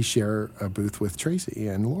 we share a booth with Tracy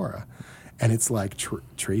and Laura. And it's like,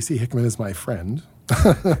 Tracy Hickman is my friend.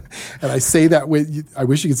 And I say that I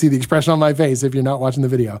wish you could see the expression on my face if you're not watching the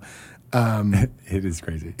video. It is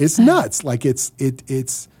crazy. It's nuts. Like it's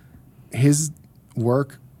his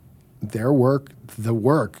work, their work, the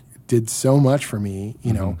work did so much for me,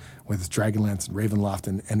 with Dragonlance and Ravenloft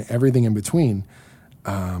and everything in between.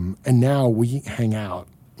 And now we hang out,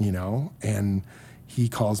 and he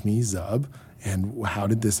calls me Zub. And how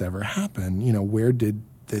did this ever happen? Where did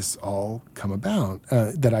this all come about?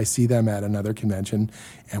 That I see them at another convention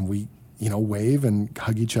and we, wave and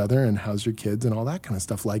hug each other and how's your kids and all that kind of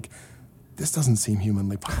stuff. Like, this doesn't seem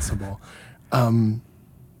humanly possible.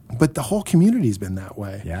 But the whole community's been that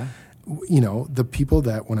way. Yeah. The people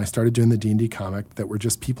that, when I started doing the D&D comic, that were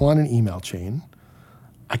just people on an email chain,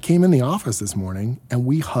 I came in the office this morning and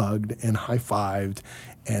we hugged and high-fived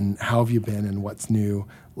and how have you been and what's new?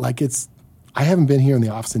 Like I haven't been here in the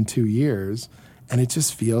office in 2 years, and it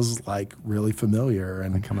just feels like really familiar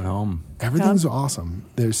and Coming home. everything's awesome.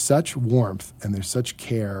 There's such warmth and there's such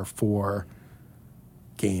care for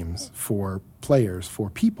games, for players, for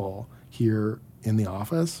people here in the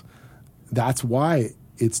office. That's why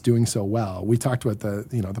it's doing so well. We talked about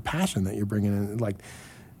the passion that you're bringing in. Like,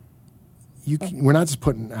 we're not just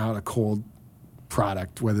putting out a cold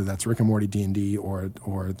product, whether that's Rick and Morty D&D or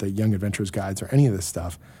the Young Adventurers Guides or any of this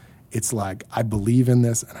stuff. It's like, I believe in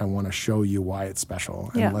this and I want to show you why it's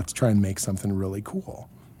special. And let's try and make something really cool,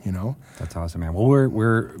 you know? That's awesome, man. Well,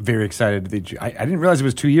 we're very excited. That I didn't realize it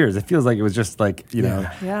was 2 years. It feels like it was just like,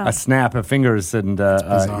 a snap of fingers and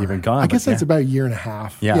even gone. I guess that's about a year and a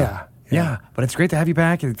half. Yeah, but it's great to have you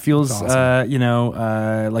back. It feels, awesome.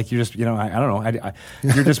 like you're just, I don't know.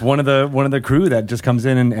 You're just one of the crew that just comes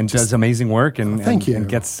in and does amazing work and thank you. And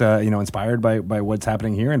gets inspired by what's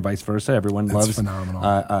happening here and vice versa. Everyone loves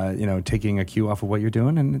phenomenal. Taking a cue off of what you're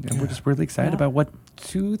doing, and we're just really excited about what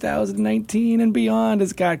 2019 and beyond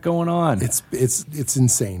has got going on. It's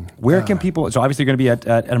insane. Where can people? So obviously you're going to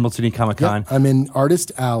be at Emerald City Comic Con. I'm in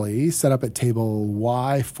Artist Alley, set up at table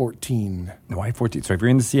Y14. Y14. So if you're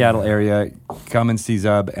in the Seattle area, come and see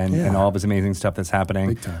Zub and all of his amazing stuff that's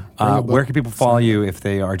happening. Big time. Where can people follow you if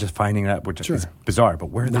they are just finding that, which is bizarre, but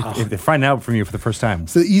where if they're finding out from you for the first time?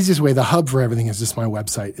 So the easiest way, the hub for everything is just my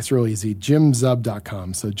website. It's really easy,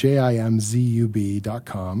 jimzub.com. So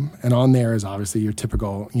JIMZUB.com. And on there is obviously your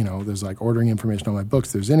typical, there's like ordering information on my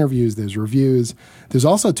books. There's interviews, there's reviews. There's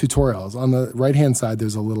also tutorials. On the right-hand side,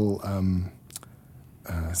 there's a little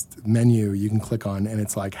menu you can click on, and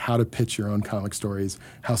it's like how to pitch your own comic stories,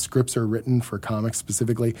 how scripts are written for comics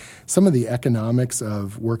specifically, some of the economics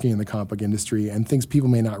of working in the comic book industry, and things people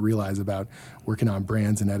may not realize about working on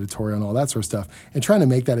brands and editorial and all that sort of stuff, and trying to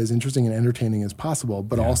make that as interesting and entertaining as possible,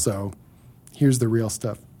 but also here's the real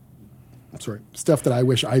stuff. Stuff that I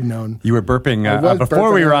wish I'd known. You were burping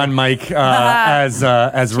before we were on mic as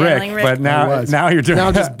Rick, but now you're doing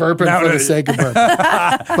now just burping for the sake of burp.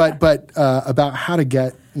 but about how to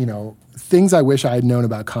get things I wish I had known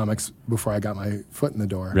about comics before I got my foot in the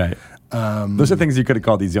door. Right. Those are things you could have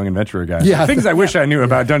called these young adventurer guys. Yeah, things I wish I knew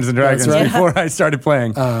about Dungeons and Dragons before I started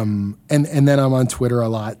playing. And then I'm on Twitter a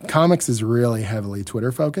lot. Comics is really heavily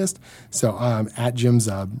Twitter focused. So at Jim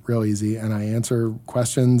Zub, real easy, and I answer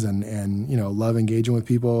questions and love engaging with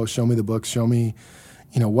people. Show me the books. Show me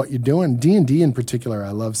what you're doing. D&D in particular,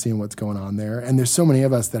 I love seeing what's going on there. And there's so many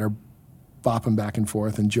of us that are bopping back and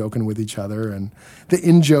forth and joking with each other, and the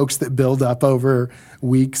in-jokes that build up over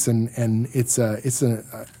weeks, and it's a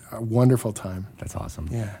wonderful time. That's awesome.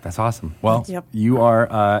 Yeah. That's awesome. Well, you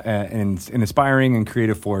are an inspiring and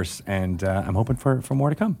creative force, and I'm hoping for more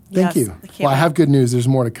to come. Thank you. Well, I have good news. There's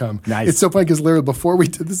more to come. Nice. It's so funny because literally before we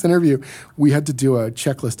did this interview, we had to do a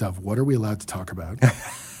checklist of what are we allowed to talk about?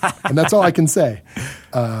 And that's all I can say.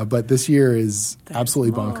 But this year is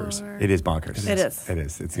absolutely bonkers. It is bonkers. It is. It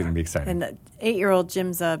is. It's going to be exciting. And the 8-year-old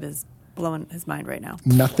Jim Zub is blowing his mind right now.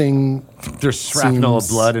 Nothing. There's shrapnel of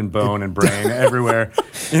blood and bone and brain everywhere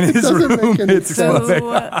in his doesn't room. make any It's sense.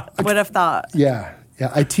 exploding. Would have thought. Yeah.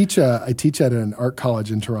 I teach at an art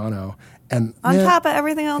college in Toronto. And On top of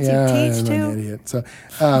everything else you teach, I'm too? an idiot. So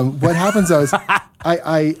what happens though is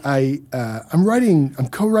I'm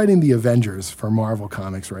co-writing the Avengers for Marvel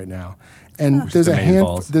Comics right now. And there's a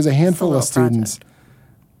handful of students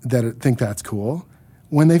that think that's cool.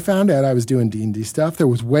 When they found out I was doing D&D stuff, there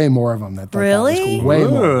was way more of them that thought that was Really? cool. Way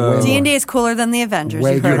more. D&D is cooler than the Avengers.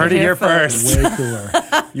 Way You cooler. heard it here first. Way cooler.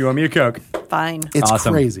 You owe me a Coke. Fine. It's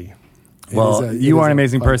Awesome. crazy. Well, you are an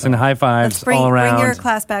amazing person. High fives Let's bring all around. your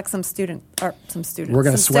class back some students. We're going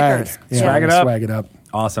to some swag. stickers. Yeah, Swag it we're gonna up. Swag it up.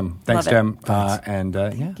 Awesome. Thanks, Love it. Jem.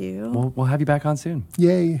 Thank you. We'll have you back on soon.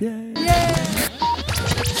 Yay.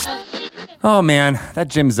 Oh, man. That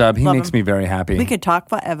Jim Zub, he Love makes him. me very happy. We could talk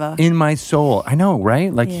forever. In my soul. I know,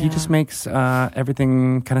 right? Like, he Yeah. just makes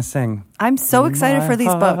everything kind of sing. I'm so excited for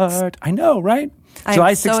these books. Heart. I know, right? I'm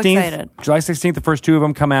July so 16th. excited. July 16th, the first two of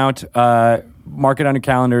them come out. Mark it on your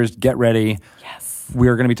calendars. Get ready. Yes.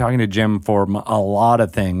 We're going to be talking to Jim for a lot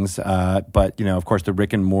of things, but of course, the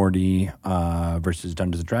Rick and Morty versus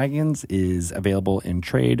Dungeons and Dragons is available in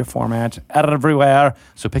trade format everywhere.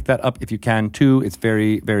 So pick that up if you can too. It's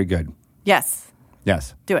very, very good. Yes.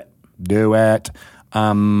 Yes, Do it. do it.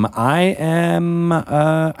 I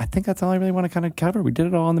think that's all I really want to kind of cover. We did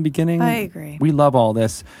it all in the beginning. I agree. We love all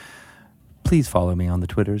this. Please follow me on the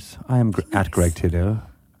Twitters. I am at Greg Tito.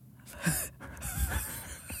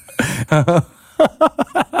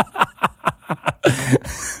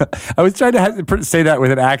 I was trying to say that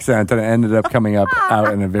with an accent, and it ended up coming out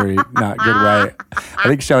in a very not good way. I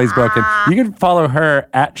think Shelley's broken. You can follow her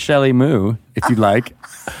at Shelley Moo if you'd like.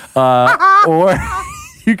 Or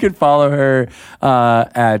you can follow her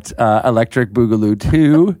at Electric Boogaloo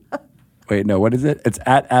 2. Wait, no, what is it? It's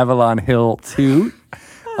at Avalon Hill 2.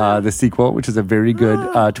 The sequel, which is a very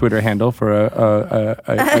good Twitter handle for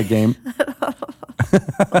a game.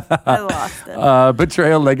 I lost it.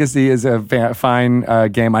 Betrayal Legacy is a fine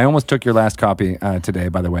game. I almost took your last copy today,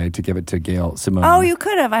 by the way, to give it to Gail Simone. Oh, you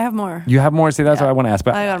could have. I have more. You have more? See, that's what I want to ask.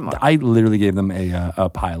 But I got more. I literally gave them a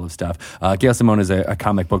pile of stuff. Gail Simone is a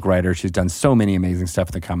comic book writer. She's done so many amazing stuff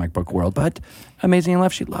in the comic book world. But amazing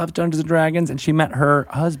enough, she loves Dungeons and Dragons, and she met her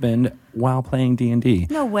husband while playing D&D.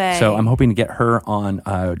 No way. So I'm hoping to get her on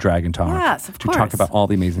Dragon Talk Yes, of to talk course. about all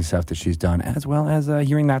the amazing stuff that she's done, as well as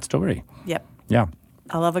hearing that story. Yep. Yeah.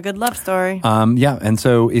 I love a good love story. Yeah, and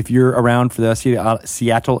so if you're around for the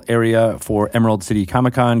Seattle area for Emerald City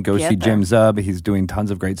Comic Con, go Get see there. Jim Zub. He's doing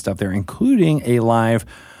tons of great stuff there, including a live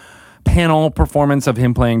panel performance of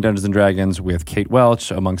him playing Dungeons and Dragons with Kate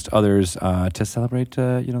Welch, amongst others, to celebrate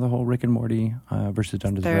the whole Rick and Morty versus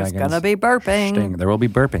Dungeons and There's Dragons. gonna be burping. Sting. There will be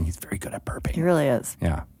burping. He's very good at burping. He really is.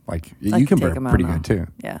 Yeah, like I you can take burp him out pretty now. good too.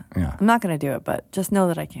 Yeah. Yeah. I'm not going to do it, but just know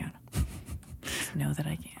that I can. Just know that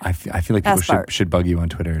I can. I feel like people Ask Bart. should bug you on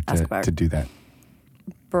Twitter Ask Bart. to do that.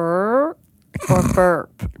 Burp or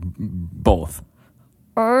burp? Both.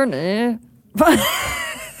 Ernie.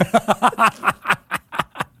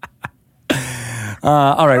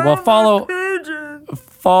 All right. Well, follow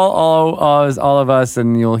all of us,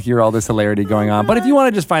 and you'll hear all this hilarity going on. But if you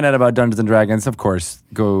want to just find out about Dungeons and Dragons, of course,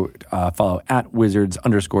 go follow at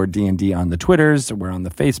Wizards_D&D on the Twitters. We're on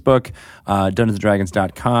the Facebook.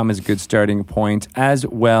 DungeonsandDragons.com is a good starting point, as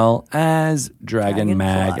well as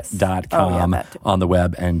DragonMag.com Oh, yeah, that too. on the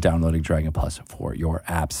web, and downloading Dragon Plus for your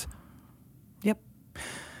apps. Yep.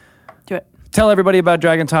 Do it. Tell everybody about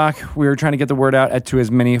Dragon Talk. We're trying to get the word out to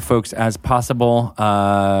as many folks as possible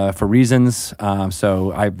for reasons.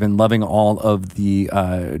 So I've been loving all of the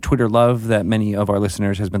Twitter love that many of our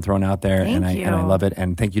listeners has been thrown out there, Thank and you. I love it.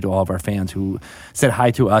 And thank you to all of our fans who said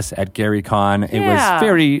hi to us at GaryCon. It Yeah. was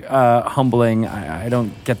very humbling. I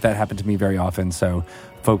don't get that happen to me very often. So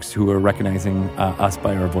folks who are recognizing us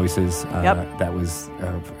by our voices, Yep. that was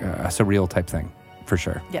a surreal type thing. For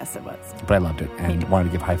sure. Yes, it was. But I loved it and wanted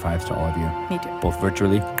to give high fives to all of you. Me too. Both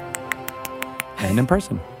virtually and in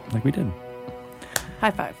person, like we did.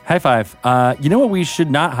 High five. High five. You know what we should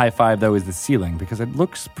not high five, though, is the ceiling, because it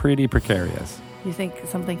looks pretty precarious. You think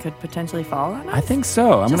something could potentially fall on us? I think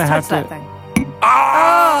so. I'm Just going to have touch to. that thing.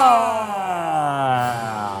 Oh!